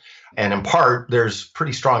predetermined. And in part, there's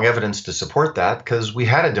pretty strong evidence to support that, because we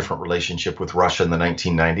had a different relationship with Russia in the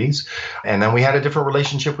 1990s. And then we had a different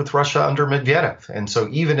relationship with Russia under Medvedev. And so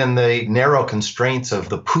even in the narrow constraints of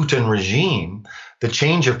the Putin regime, the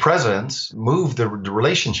change of presidents moved the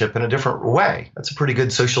relationship in a different way. That's a pretty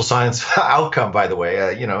good social science outcome, by the way,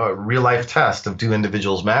 a real life test of do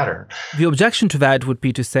individuals matter. The objection to that would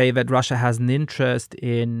be to say that Russia has an interest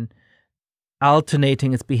in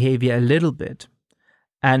alternating its behavior a little bit,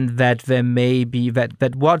 and that there may be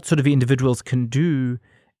that what sort of the individuals can do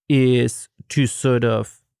is to sort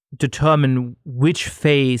of determine which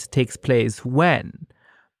phase takes place when,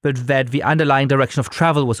 but that the underlying direction of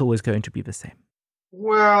travel was always going to be the same.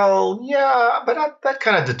 Well, yeah, but that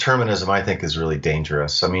kind of determinism, I think, is really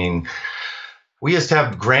dangerous. I mean, we used to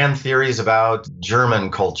have grand theories about German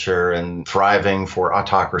culture and thriving for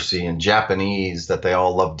autocracy, and Japanese, that they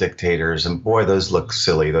all love dictators. And boy, those look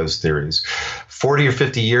silly, those theories. 40 or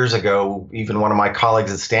 50 years ago, even one of my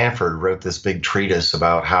colleagues at Stanford wrote this big treatise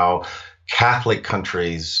about how Catholic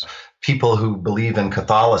countries, people who believe in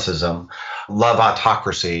Catholicism, love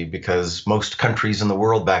autocracy because most countries in the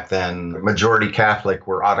world back then, majority Catholic,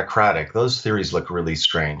 were autocratic. Those theories look really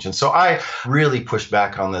strange. And so I really push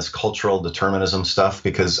back on this cultural determinism stuff,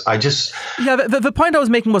 because I just... Yeah, the point I was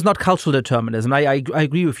making was not cultural determinism. I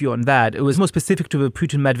agree with you on that. It was more specific to the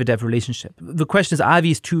Putin-Medvedev relationship. The question is, are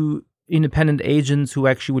these two independent agents who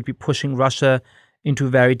actually would be pushing Russia into a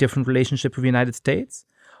very different relationship with the United States?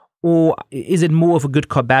 Or is it more of a good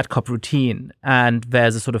cop, bad cop routine, and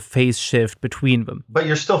there's a sort of phase shift between them? But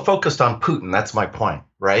you're still focused on Putin. That's my point,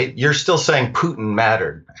 right? You're still saying Putin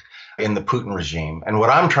mattered in the Putin regime. And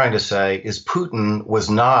what I'm trying to say is Putin was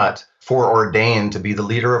not foreordained to be the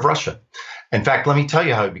leader of Russia. In fact, let me tell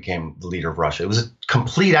you how he became the leader of Russia. It was a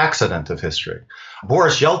complete accident of history.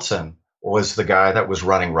 Boris Yeltsin was the guy that was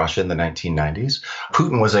running Russia in the 1990s.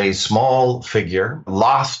 Putin was a small figure,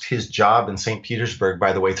 lost his job in St. Petersburg,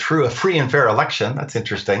 by the way, through a free and fair election. That's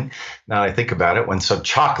interesting. Now I think about it. When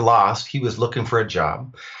Sobchak lost, he was looking for a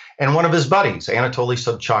job. And one of his buddies, Anatoly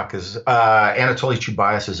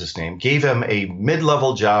Chubais is his name, gave him a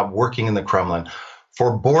mid-level job working in the Kremlin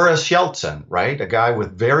for Boris Yeltsin, right? A guy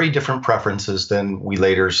with very different preferences than we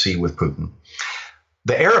later see with Putin.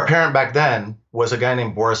 The heir apparent back then was a guy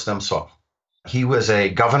named Boris Nemtsov. He was a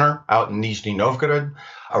governor out in Nizhny Novgorod,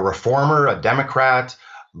 a reformer, a Democrat,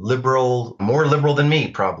 liberal, more liberal than me,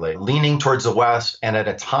 probably, leaning towards the West. And at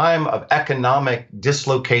a time of economic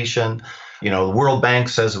dislocation, the World Bank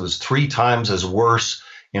says it was 3 times as worse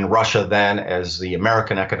in Russia then as the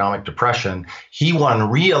American economic depression. He won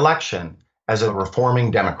re-election as a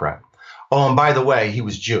reforming Democrat. Oh, and by the way, he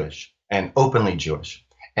was Jewish and openly Jewish.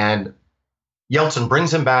 And Yeltsin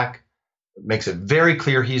brings him back, makes it very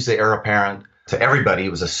clear he's the heir apparent to everybody.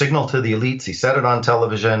 It was a signal to the elites. He said it on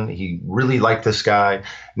television. He really liked this guy,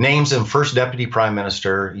 names him first deputy prime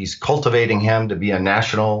minister. He's cultivating him to be a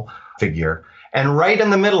national figure. And right in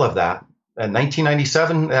the middle of that, in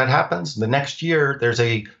 1997, that happens. The next year, there's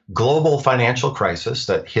a global financial crisis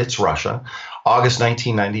that hits Russia, August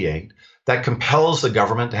 1998, that compels the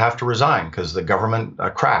government to have to resign because the government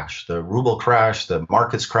crashed. The ruble crashed, the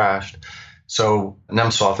markets crashed. So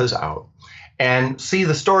Nemtsov is out. And see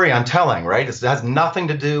the story I'm telling, right? It has nothing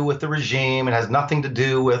to do with the regime. It has nothing to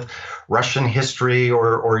do with Russian history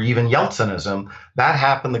or even Yeltsinism. That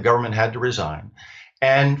happened. The government had to resign.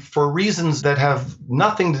 And for reasons that have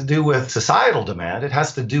nothing to do with societal demand, it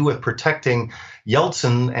has to do with protecting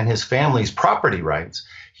Yeltsin and his family's property rights.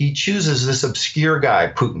 He chooses this obscure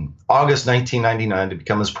guy, Putin, August 1999, to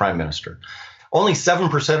become his prime minister. Only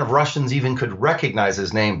 7% of Russians even could recognize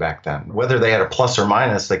his name back then. Whether they had a plus or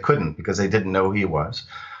minus, they couldn't because they didn't know who he was.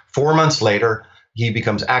 4 months later, he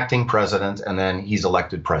becomes acting president, and then he's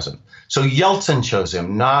elected president. So Yeltsin chose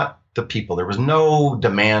him, not the people. There was no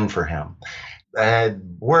demand for him.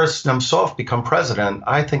 Whereas Nemtsov become president,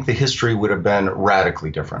 I think the history would have been radically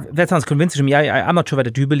different. That sounds convincing to me. I'm not sure that I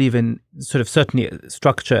do believe in sort of certainly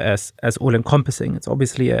structure as all-encompassing. It's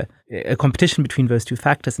obviously a competition between those two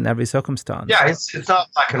factors in every circumstance. Yeah, it's not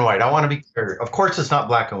black and white. I want to be clear. Of course, it's not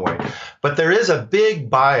black and white. But there is a big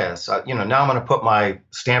bias. Now I'm going to put my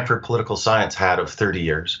Stanford political science hat of 30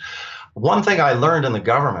 years. One thing I learned in the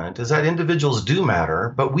government is that individuals do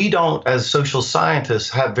matter, but we don't, as social scientists,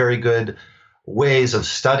 have very good ways of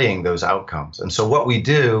studying those outcomes. And so what we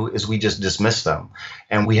do is we just dismiss them.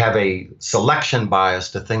 And we have a selection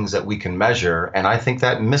bias to things that we can measure. And I think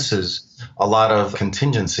that misses a lot of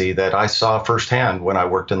contingency that I saw firsthand when I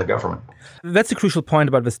worked in the government. That's a crucial point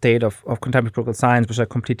about the state of contemporary political science, which I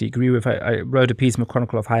completely agree with. I wrote a piece in the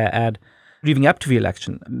Chronicle of Higher Ed leading up to the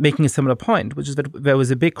election, making a similar point, which is that there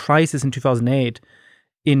was a big crisis in 2008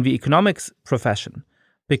 in the economics profession.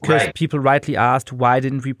 Because people rightly asked, why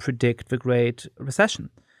didn't we predict the Great Recession?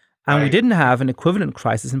 And we didn't have an equivalent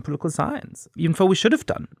crisis in political science, even though we should have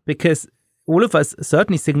done, because all of us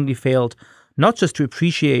certainly signally failed not just to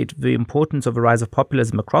appreciate the importance of the rise of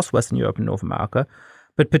populism across Western Europe and North America,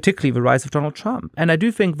 but particularly the rise of Donald Trump. And I do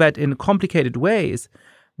think that in complicated ways,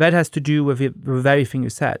 that has to do with the very thing you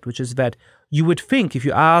said, which is that you would think if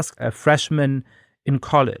you ask a freshman in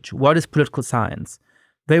college, what is political science?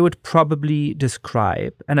 They would probably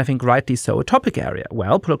describe, and I think rightly so, a topic area.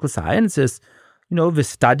 Well, political science is, the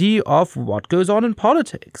study of what goes on in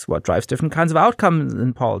politics, what drives different kinds of outcomes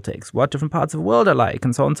in politics, what different parts of the world are like,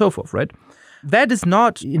 and so on and so forth, right? That is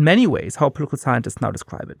not, in many ways, how political scientists now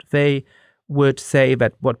describe it. They would say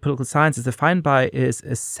that what political science is defined by is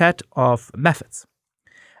a set of methods.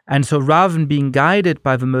 And so rather than being guided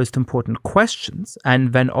by the most important questions,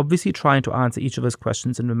 and then obviously trying to answer each of those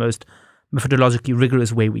questions in the most methodologically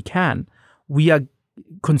rigorous way we can, we are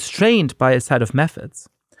constrained by a set of methods,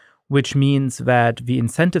 which means that the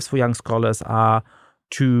incentives for young scholars are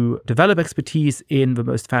to develop expertise in the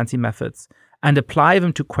most fancy methods and apply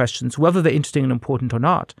them to questions, whether they're interesting and important or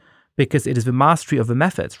not, because it is the mastery of the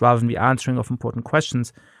methods rather than the answering of important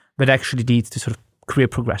questions that actually leads to sort of career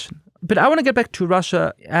progression. But I want to get back to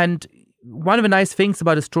Russia, and one of the nice things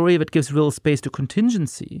about a story that gives real space to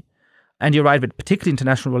contingency, and you're right that particularly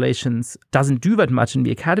international relations doesn't do that much in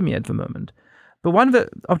the academy at the moment. But one of the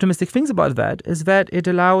optimistic things about that is that it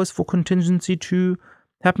allows for contingency to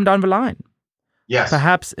happen down the line. Yes.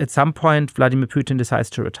 Perhaps at some point Vladimir Putin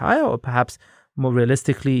decides to retire, or perhaps more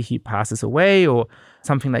realistically he passes away or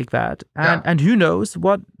something like that. And who knows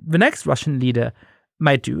what the next Russian leader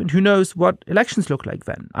might do, and who knows what elections look like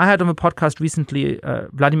then. I had on the podcast recently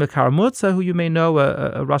Vladimir Kara-Murza, who you may know,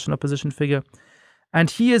 a Russian opposition figure. And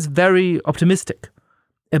he is very optimistic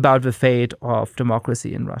about the fate of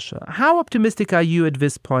democracy in Russia. How optimistic are you at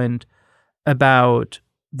this point about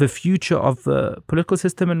the future of the political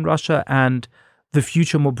system in Russia and the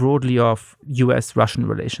future more broadly of US-Russian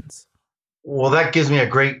relations? Well, that gives me a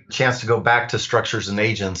great chance to go back to structures and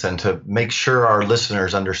agents and to make sure our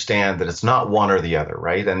listeners understand that it's not one or the other,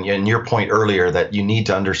 right? And your point earlier that you need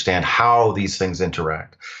to understand how these things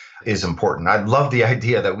interact is important. I love the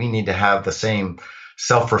idea that we need to have the same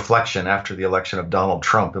self-reflection after the election of Donald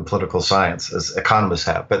Trump in political science, as economists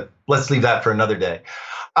have. But let's leave that for another day.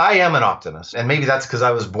 I am an optimist, and maybe that's because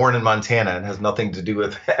I was born in Montana and has nothing to do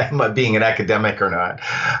with being an academic or not,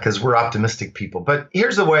 because we're optimistic people. But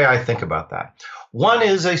here's the way I think about that. One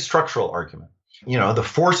is a structural argument. The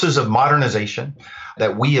forces of modernization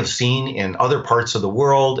that we have seen in other parts of the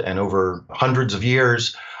world and over hundreds of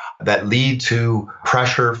years that lead to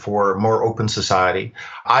pressure for more open society.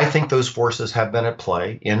 I think those forces have been at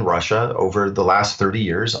play in Russia over the last 30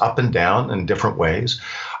 years, up and down in different ways,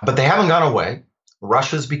 but they haven't gone away.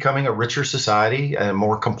 Russia's becoming a richer society, a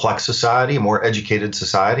more complex society, a more educated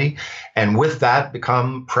society, and with that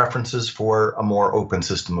become preferences for a more open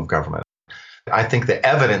system of government. I think the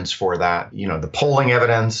evidence for that, the polling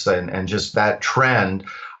evidence and just that trend,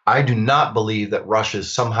 I do not believe that Russia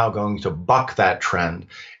is somehow going to buck that trend,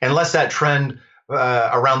 unless that trend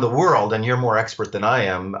around the world, and you're more expert than I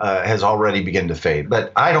am, has already begun to fade.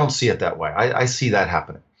 But I don't see it that way. I see that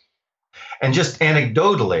happening. And just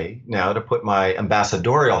anecdotally, now to put my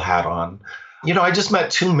ambassadorial hat on, I just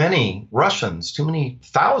met too many Russians, too many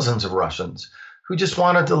thousands of Russians who just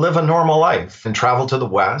wanted to live a normal life and travel to the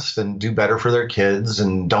West and do better for their kids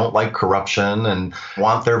and don't like corruption and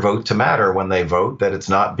want their vote to matter when they vote, that it's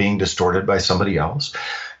not being distorted by somebody else.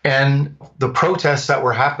 And the protests that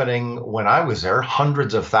were happening when I was there,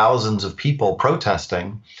 hundreds of thousands of people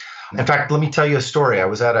protesting. In fact, let me tell you a story. I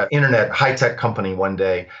was at an internet high-tech company one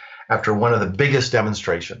day after one of the biggest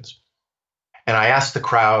demonstrations. And I asked the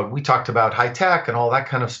crowd, we talked about high tech and all that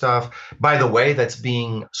kind of stuff. By the way, that's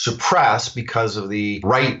being suppressed because of the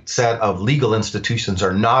right set of legal institutions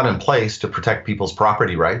are not in place to protect people's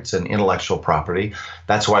property rights and intellectual property.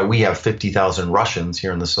 That's why we have 50,000 Russians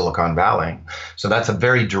here in the Silicon Valley. So that's a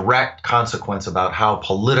very direct consequence about how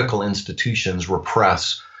political institutions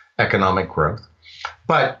repress economic growth.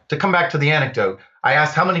 But to come back to the anecdote, I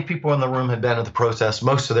asked how many people in the room had been at the protest.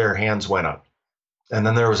 Most of their hands went up. And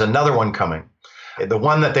then there was another one coming. The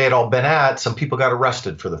one that they had all been at, some people got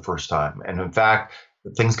arrested for the first time. And in fact,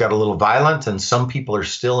 things got a little violent and some people are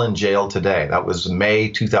still in jail today. That was the May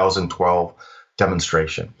 2012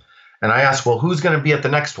 demonstration. And I asked, well, who's going to be at the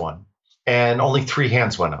next one? And only 3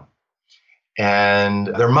 hands went up. And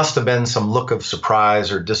there must have been some look of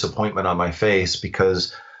surprise or disappointment on my face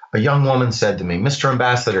because a young woman said to me, Mr.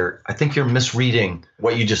 Ambassador, I think you're misreading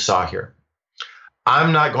what you just saw here.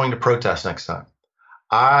 I'm not going to protest next time.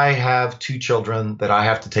 I have 2 children that I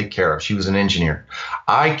have to take care of. She was an engineer.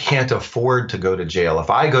 I can't afford to go to jail. If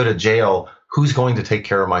I go to jail, who's going to take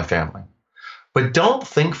care of my family? But don't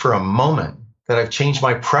think for a moment that I've changed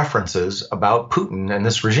my preferences about Putin and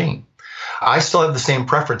this regime. I still have the same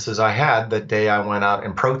preferences I had that day I went out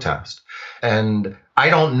and protest. And I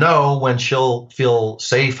don't know when she'll feel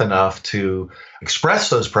safe enough to express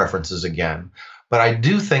those preferences again. But I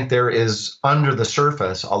do think there is, under the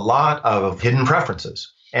surface, a lot of hidden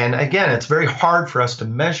preferences. And again, it's very hard for us to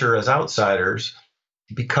measure as outsiders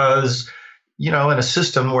because, in a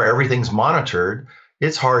system where everything's monitored,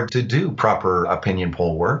 it's hard to do proper opinion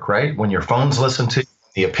poll work, right? When your phone's listened to,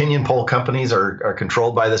 the opinion poll companies are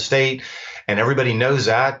controlled by the state, and everybody knows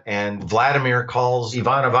that. And Vladimir calls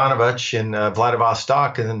Ivan Ivanovich in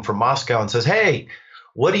Vladivostok and then from Moscow and says, hey,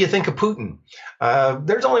 what do you think of Putin?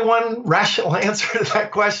 There's only one rational answer to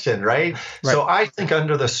that question, right? So I think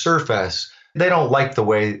under the surface, they don't like the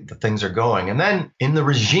way the things are going. And then in the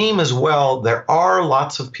regime as well, there are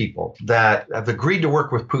lots of people that have agreed to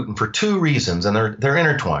work with Putin for 2 reasons, and they're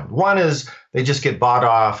intertwined. One is they just get bought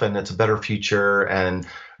off and it's a better future and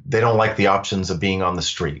they don't like the options of being on the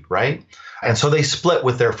street, right? And so they split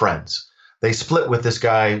with their friends. They split with this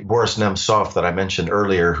guy, Boris Nemtsov, that I mentioned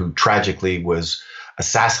earlier, who tragically was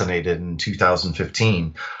assassinated in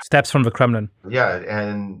 2015. Steps from the Kremlin. Yeah,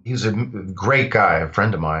 and he was a great guy, a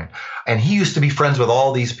friend of mine. And he used to be friends with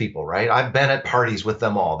all these people, right? I've been at parties with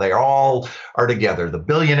them all. They all are together, the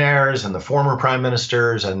billionaires and the former prime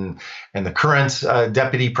ministers and the current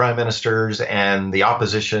deputy prime ministers and the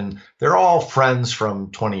opposition. They're all friends from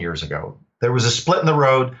 20 years ago. There was a split in the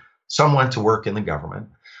road. Some went to work in the government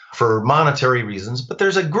for monetary reasons, but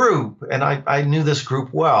there's a group, and I knew this group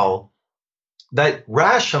well, that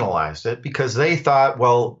rationalized it because they thought,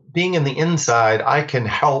 well, being in the inside, I can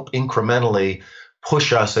help incrementally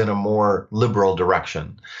push us in a more liberal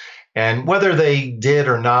direction. And whether they did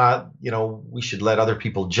or not, we should let other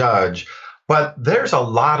people judge. But there's a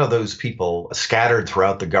lot of those people scattered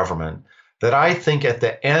throughout the government that I think at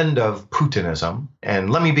the end of Putinism, and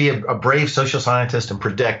let me be a brave social scientist and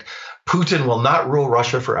predict Putin will not rule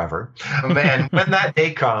Russia forever. And when that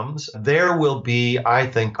day comes, there will be, I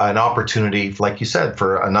think, an opportunity, like you said,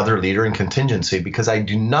 for another leader in contingency, because I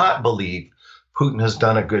do not believe Putin has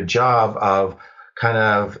done a good job of kind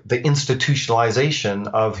of the institutionalization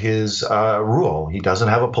of his rule. He doesn't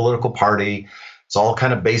have a political party. It's all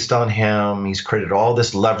kind of based on him. He's created all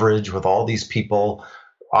this leverage with all these people,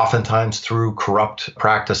 oftentimes through corrupt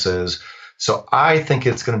practices. So I think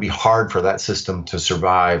it's going to be hard for that system to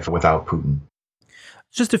survive without Putin.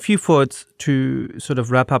 Just a few thoughts to sort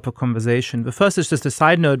of wrap up a conversation. The first is just a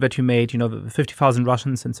side note that you made, the 50,000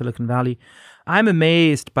 Russians in Silicon Valley. I'm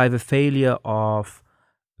amazed by the failure of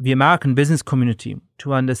the American business community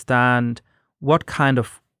to understand what kind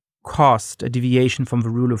of cost a deviation from the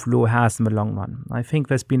rule of law has in the long run. I think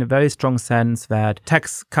there's been a very strong sense that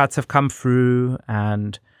tax cuts have come through,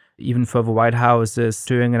 and even for the White House is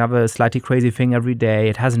doing another slightly crazy thing every day.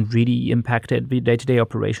 It hasn't really impacted the day-to-day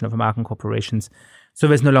operation of American corporations. So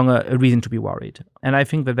there's no longer a reason to be worried. And I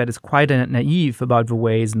think that is quite naive about the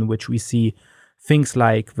ways in which we see things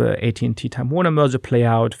like the AT&T Time Warner merger play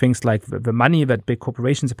out, things like the money that big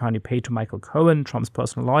corporations apparently pay to Michael Cohen, Trump's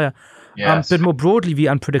personal lawyer. Yes. But more broadly, the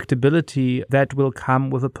unpredictability that will come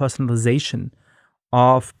with a personalization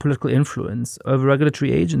of political influence over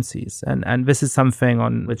regulatory agencies. And this is something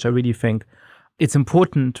on which I really think it's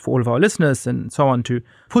important for all of our listeners and so on to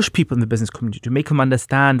push people in the business community, to make them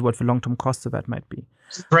understand what the long-term costs of that might be.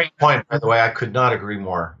 It's a great point, by the way. I could not agree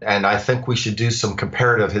more. And I think we should do some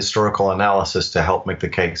comparative historical analysis to help make the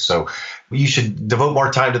case. So you should devote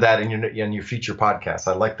more time to that in your future podcasts.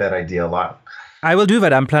 I like that idea a lot. I will do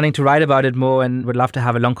that. I'm planning to write about it more and would love to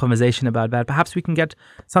have a long conversation about that. Perhaps we can get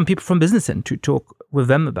some people from business in to talk with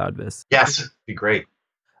them about this. Yes, it'd be great.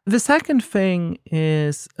 The second thing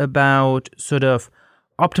is about sort of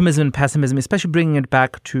optimism and pessimism, especially bringing it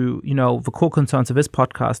back to, the core concerns of this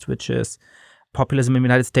podcast, which is populism in the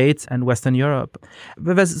United States and Western Europe.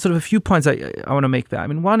 But there's sort of a few points I want to make there. I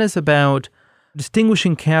mean, one is about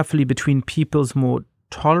distinguishing carefully between people's more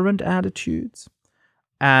tolerant attitudes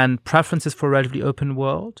and preferences for a relatively open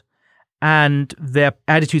world and their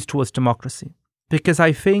attitudes towards democracy. Because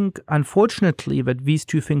I think, unfortunately, that these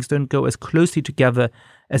two things don't go as closely together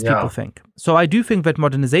as people think. So I do think that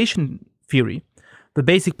modernization theory, the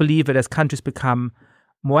basic belief that as countries become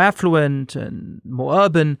more affluent and more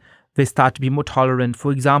urban, they start to be more tolerant,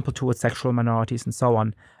 for example, towards sexual minorities and so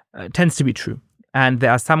on, tends to be true. And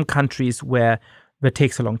there are some countries where that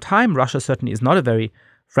takes a long time. Russia certainly is not a very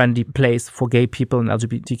friendly place for gay people and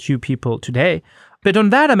LGBTQ people today. But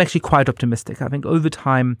on that, I'm actually quite optimistic. I think over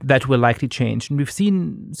time, that will likely change. And we've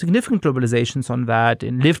seen significant globalizations on that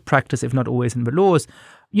in lived practice, if not always in the laws,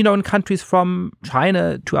 in countries from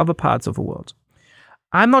China to other parts of the world.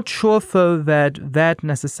 I'm not sure, though, that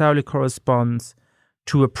necessarily corresponds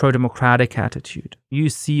to a pro-democratic attitude. You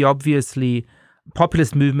see, obviously,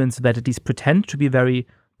 populist movements that at least pretend to be very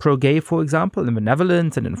pro-gay, for example, in the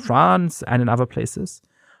Netherlands and in France and in other places.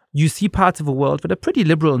 You see parts of the world that are pretty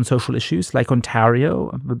liberal on social issues, like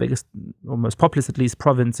Ontario, the biggest, or most populous at least,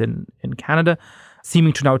 province in Canada,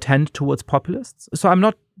 seeming to now tend towards populists. So I'm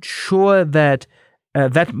not sure that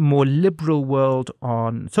that more liberal world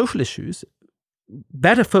on social issues,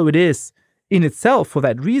 better though it is in itself for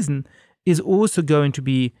that reason, is also going to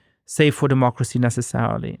be safe for democracy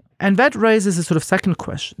necessarily. And that raises a sort of second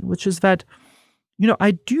question, which is that,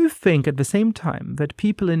 I do think at the same time that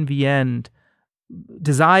people in the end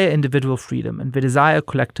desire individual freedom and they desire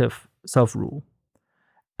collective self-rule.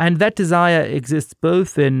 And that desire exists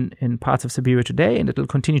both in parts of Siberia today, and it will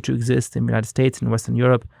continue to exist in the United States and Western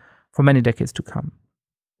Europe for many decades to come.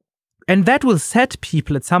 And that will set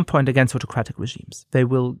people at some point against autocratic regimes. They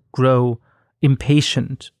will grow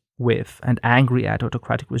impatient with and angry at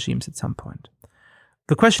autocratic regimes at some point.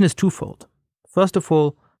 The question is twofold. First of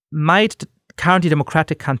all, might currently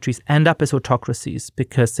democratic countries end up as autocracies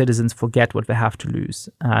because citizens forget what they have to lose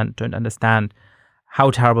and don't understand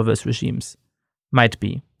how terrible those regimes might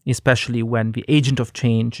be, especially when the agent of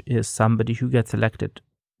change is somebody who gets elected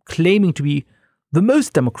claiming to be the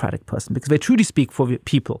most democratic person because they truly speak for the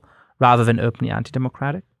people rather than openly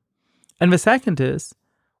anti-democratic. And the second is,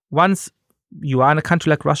 once you are in a country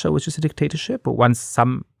like Russia, which is a dictatorship, or once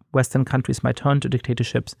some Western countries might turn to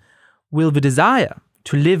dictatorships, will the desire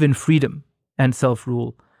to live in freedom and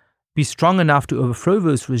self-rule be strong enough to overthrow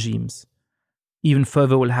those regimes? Even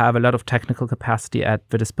further, will have a lot of technical capacity at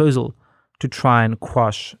the disposal to try and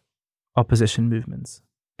quash opposition movements.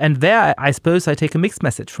 And there, I suppose I take a mixed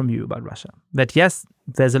message from you about Russia. That yes,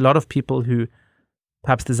 there's a lot of people who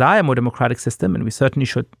perhaps desire a more democratic system, and we certainly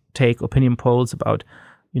should take opinion polls about,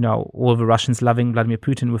 all the Russians loving Vladimir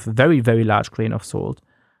Putin with a very, very large grain of salt.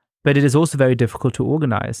 But it is also very difficult to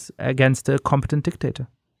organize against a competent dictator.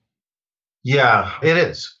 Yeah, it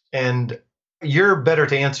is. And You're better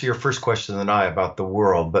to answer your first question than I about the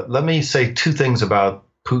world, but let me say two things about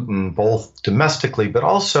Putin, both domestically, but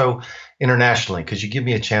also internationally, because you give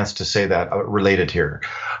me a chance to say that related here.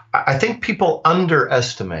 I think people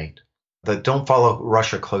underestimate, that don't follow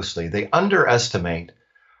Russia closely, they underestimate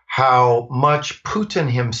how much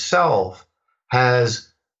Putin himself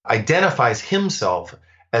identifies himself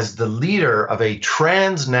as the leader of a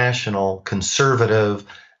transnational conservative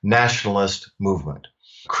nationalist movement.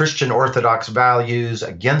 Christian Orthodox values,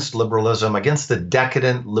 against liberalism, against the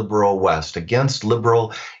decadent liberal West, against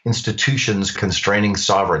liberal institutions constraining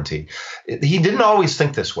sovereignty. He didn't always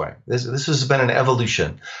think this way. This has been an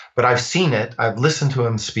evolution, but I've seen it. I've listened to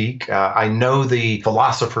him speak. I know the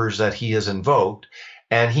philosophers that he has invoked,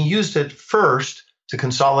 and he used it first to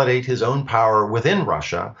consolidate his own power within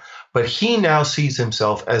Russia. But he now sees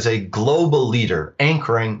himself as a global leader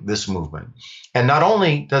anchoring this movement. And not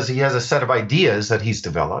only does he has a set of ideas that he's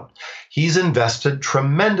developed, he's invested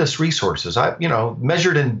tremendous resources,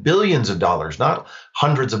 measured in billions of dollars, not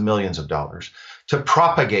hundreds of millions of dollars, to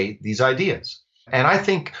propagate these ideas. And I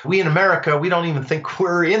think we in America, we don't even think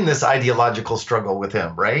we're in this ideological struggle with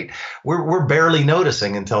him, right? We're barely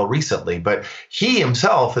noticing until recently, but he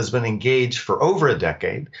himself has been engaged for over a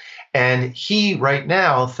decade. And he right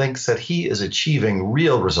now thinks that he is achieving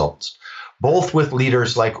real results, both with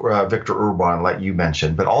leaders like Viktor Orban, like you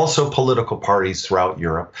mentioned, but also political parties throughout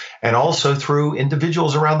Europe, and also through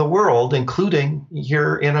individuals around the world, including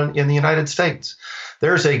here in the United States.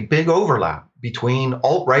 There's a big overlap between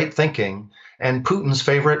alt-right thinking and Putin's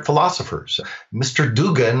favorite philosophers. Mr.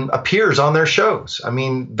 Dugin appears on their shows. I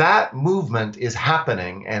mean, that movement is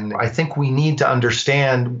happening. And I think we need to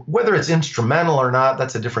understand whether it's instrumental or not,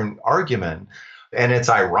 that's a different argument. And it's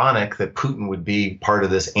ironic that Putin would be part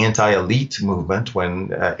of this anti-elite movement,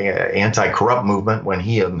 anti-corrupt movement, when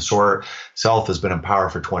he himself has been in power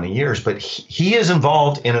for 20 years. But he is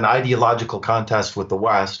involved in an ideological contest with the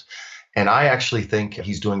West. And I actually think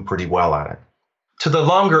he's doing pretty well at it. To the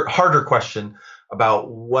longer, harder question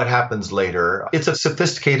about what happens later, it's a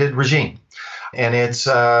sophisticated regime. And it's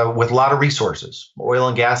with a lot of resources. Oil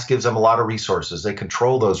and gas gives them a lot of resources. They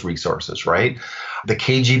control those resources, right? The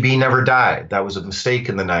KGB never died. That was a mistake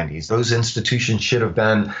in the 90s. Those institutions should have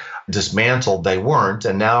been dismantled. They weren't.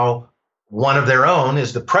 And now one of their own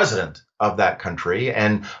is the president of that country.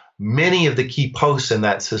 And many of the key posts in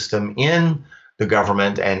that system in the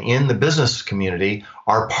government and in the business community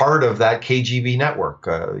are part of that KGB network.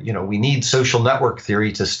 We need social network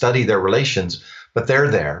theory to study their relations, but they're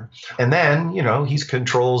there. And then, he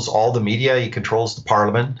controls all the media. He controls the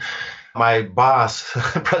parliament. My boss,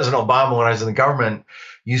 President Obama, when I was in the government,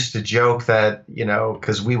 used to joke that,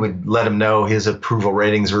 because we would let him know his approval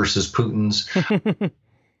ratings versus Putin's.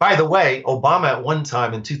 By the way, Obama at one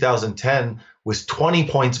time in 2010 was 20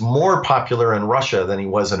 points more popular in Russia than he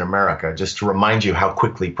was in America, just to remind you how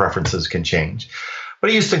quickly preferences can change.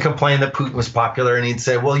 But he used to complain that Putin was popular, and he'd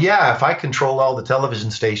say, well, yeah, if I control all the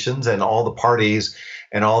television stations and all the parties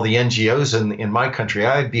and all the NGOs in my country,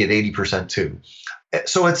 I'd be at 80% too.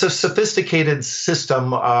 So it's a sophisticated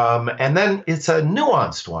system, and then it's a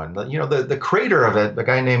nuanced one. The creator of it, the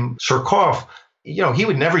guy named Surkov, he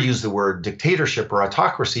would never use the word dictatorship or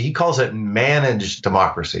autocracy. He calls it managed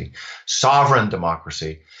democracy, sovereign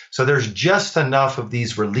democracy. So there's just enough of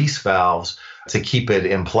these release valves to keep it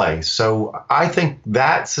in place. So I think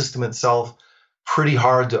that system itself, pretty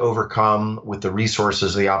hard to overcome with the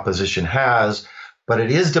resources the opposition has, but it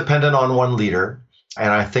is dependent on one leader.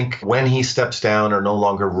 And I think when he steps down or no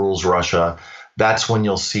longer rules Russia, that's when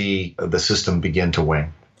you'll see the system begin to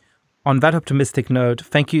wane. On that optimistic note,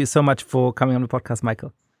 thank you so much for coming on the podcast,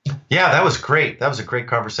 Michael. Yeah, that was great. That was a great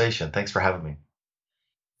conversation. Thanks for having me.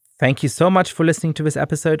 Thank you so much for listening to this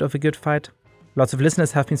episode of The Good Fight. Lots of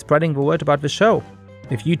listeners have been spreading the word about the show.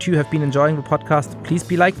 If you too have been enjoying the podcast, please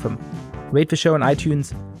be like them. Rate the show on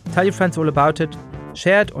iTunes, tell your friends all about it,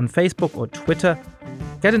 share it on Facebook or Twitter,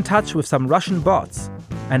 get in touch with some Russian bots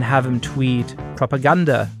and have them tweet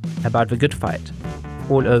propaganda about The Good Fight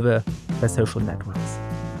all over their social networks.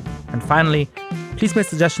 And finally, please make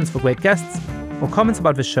suggestions for great guests or comments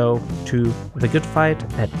about the show to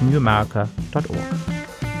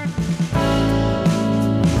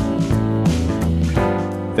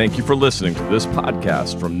thegoodfight@newamerica.org. Thank you for listening to this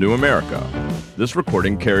podcast from New America. This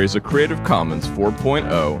recording carries a Creative Commons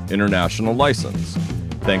 4.0 international license.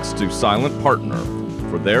 Thanks to Silent Partner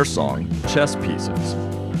for their song, Chess Pieces.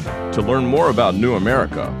 To learn more about New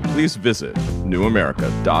America, please visit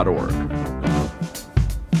newamerica.org.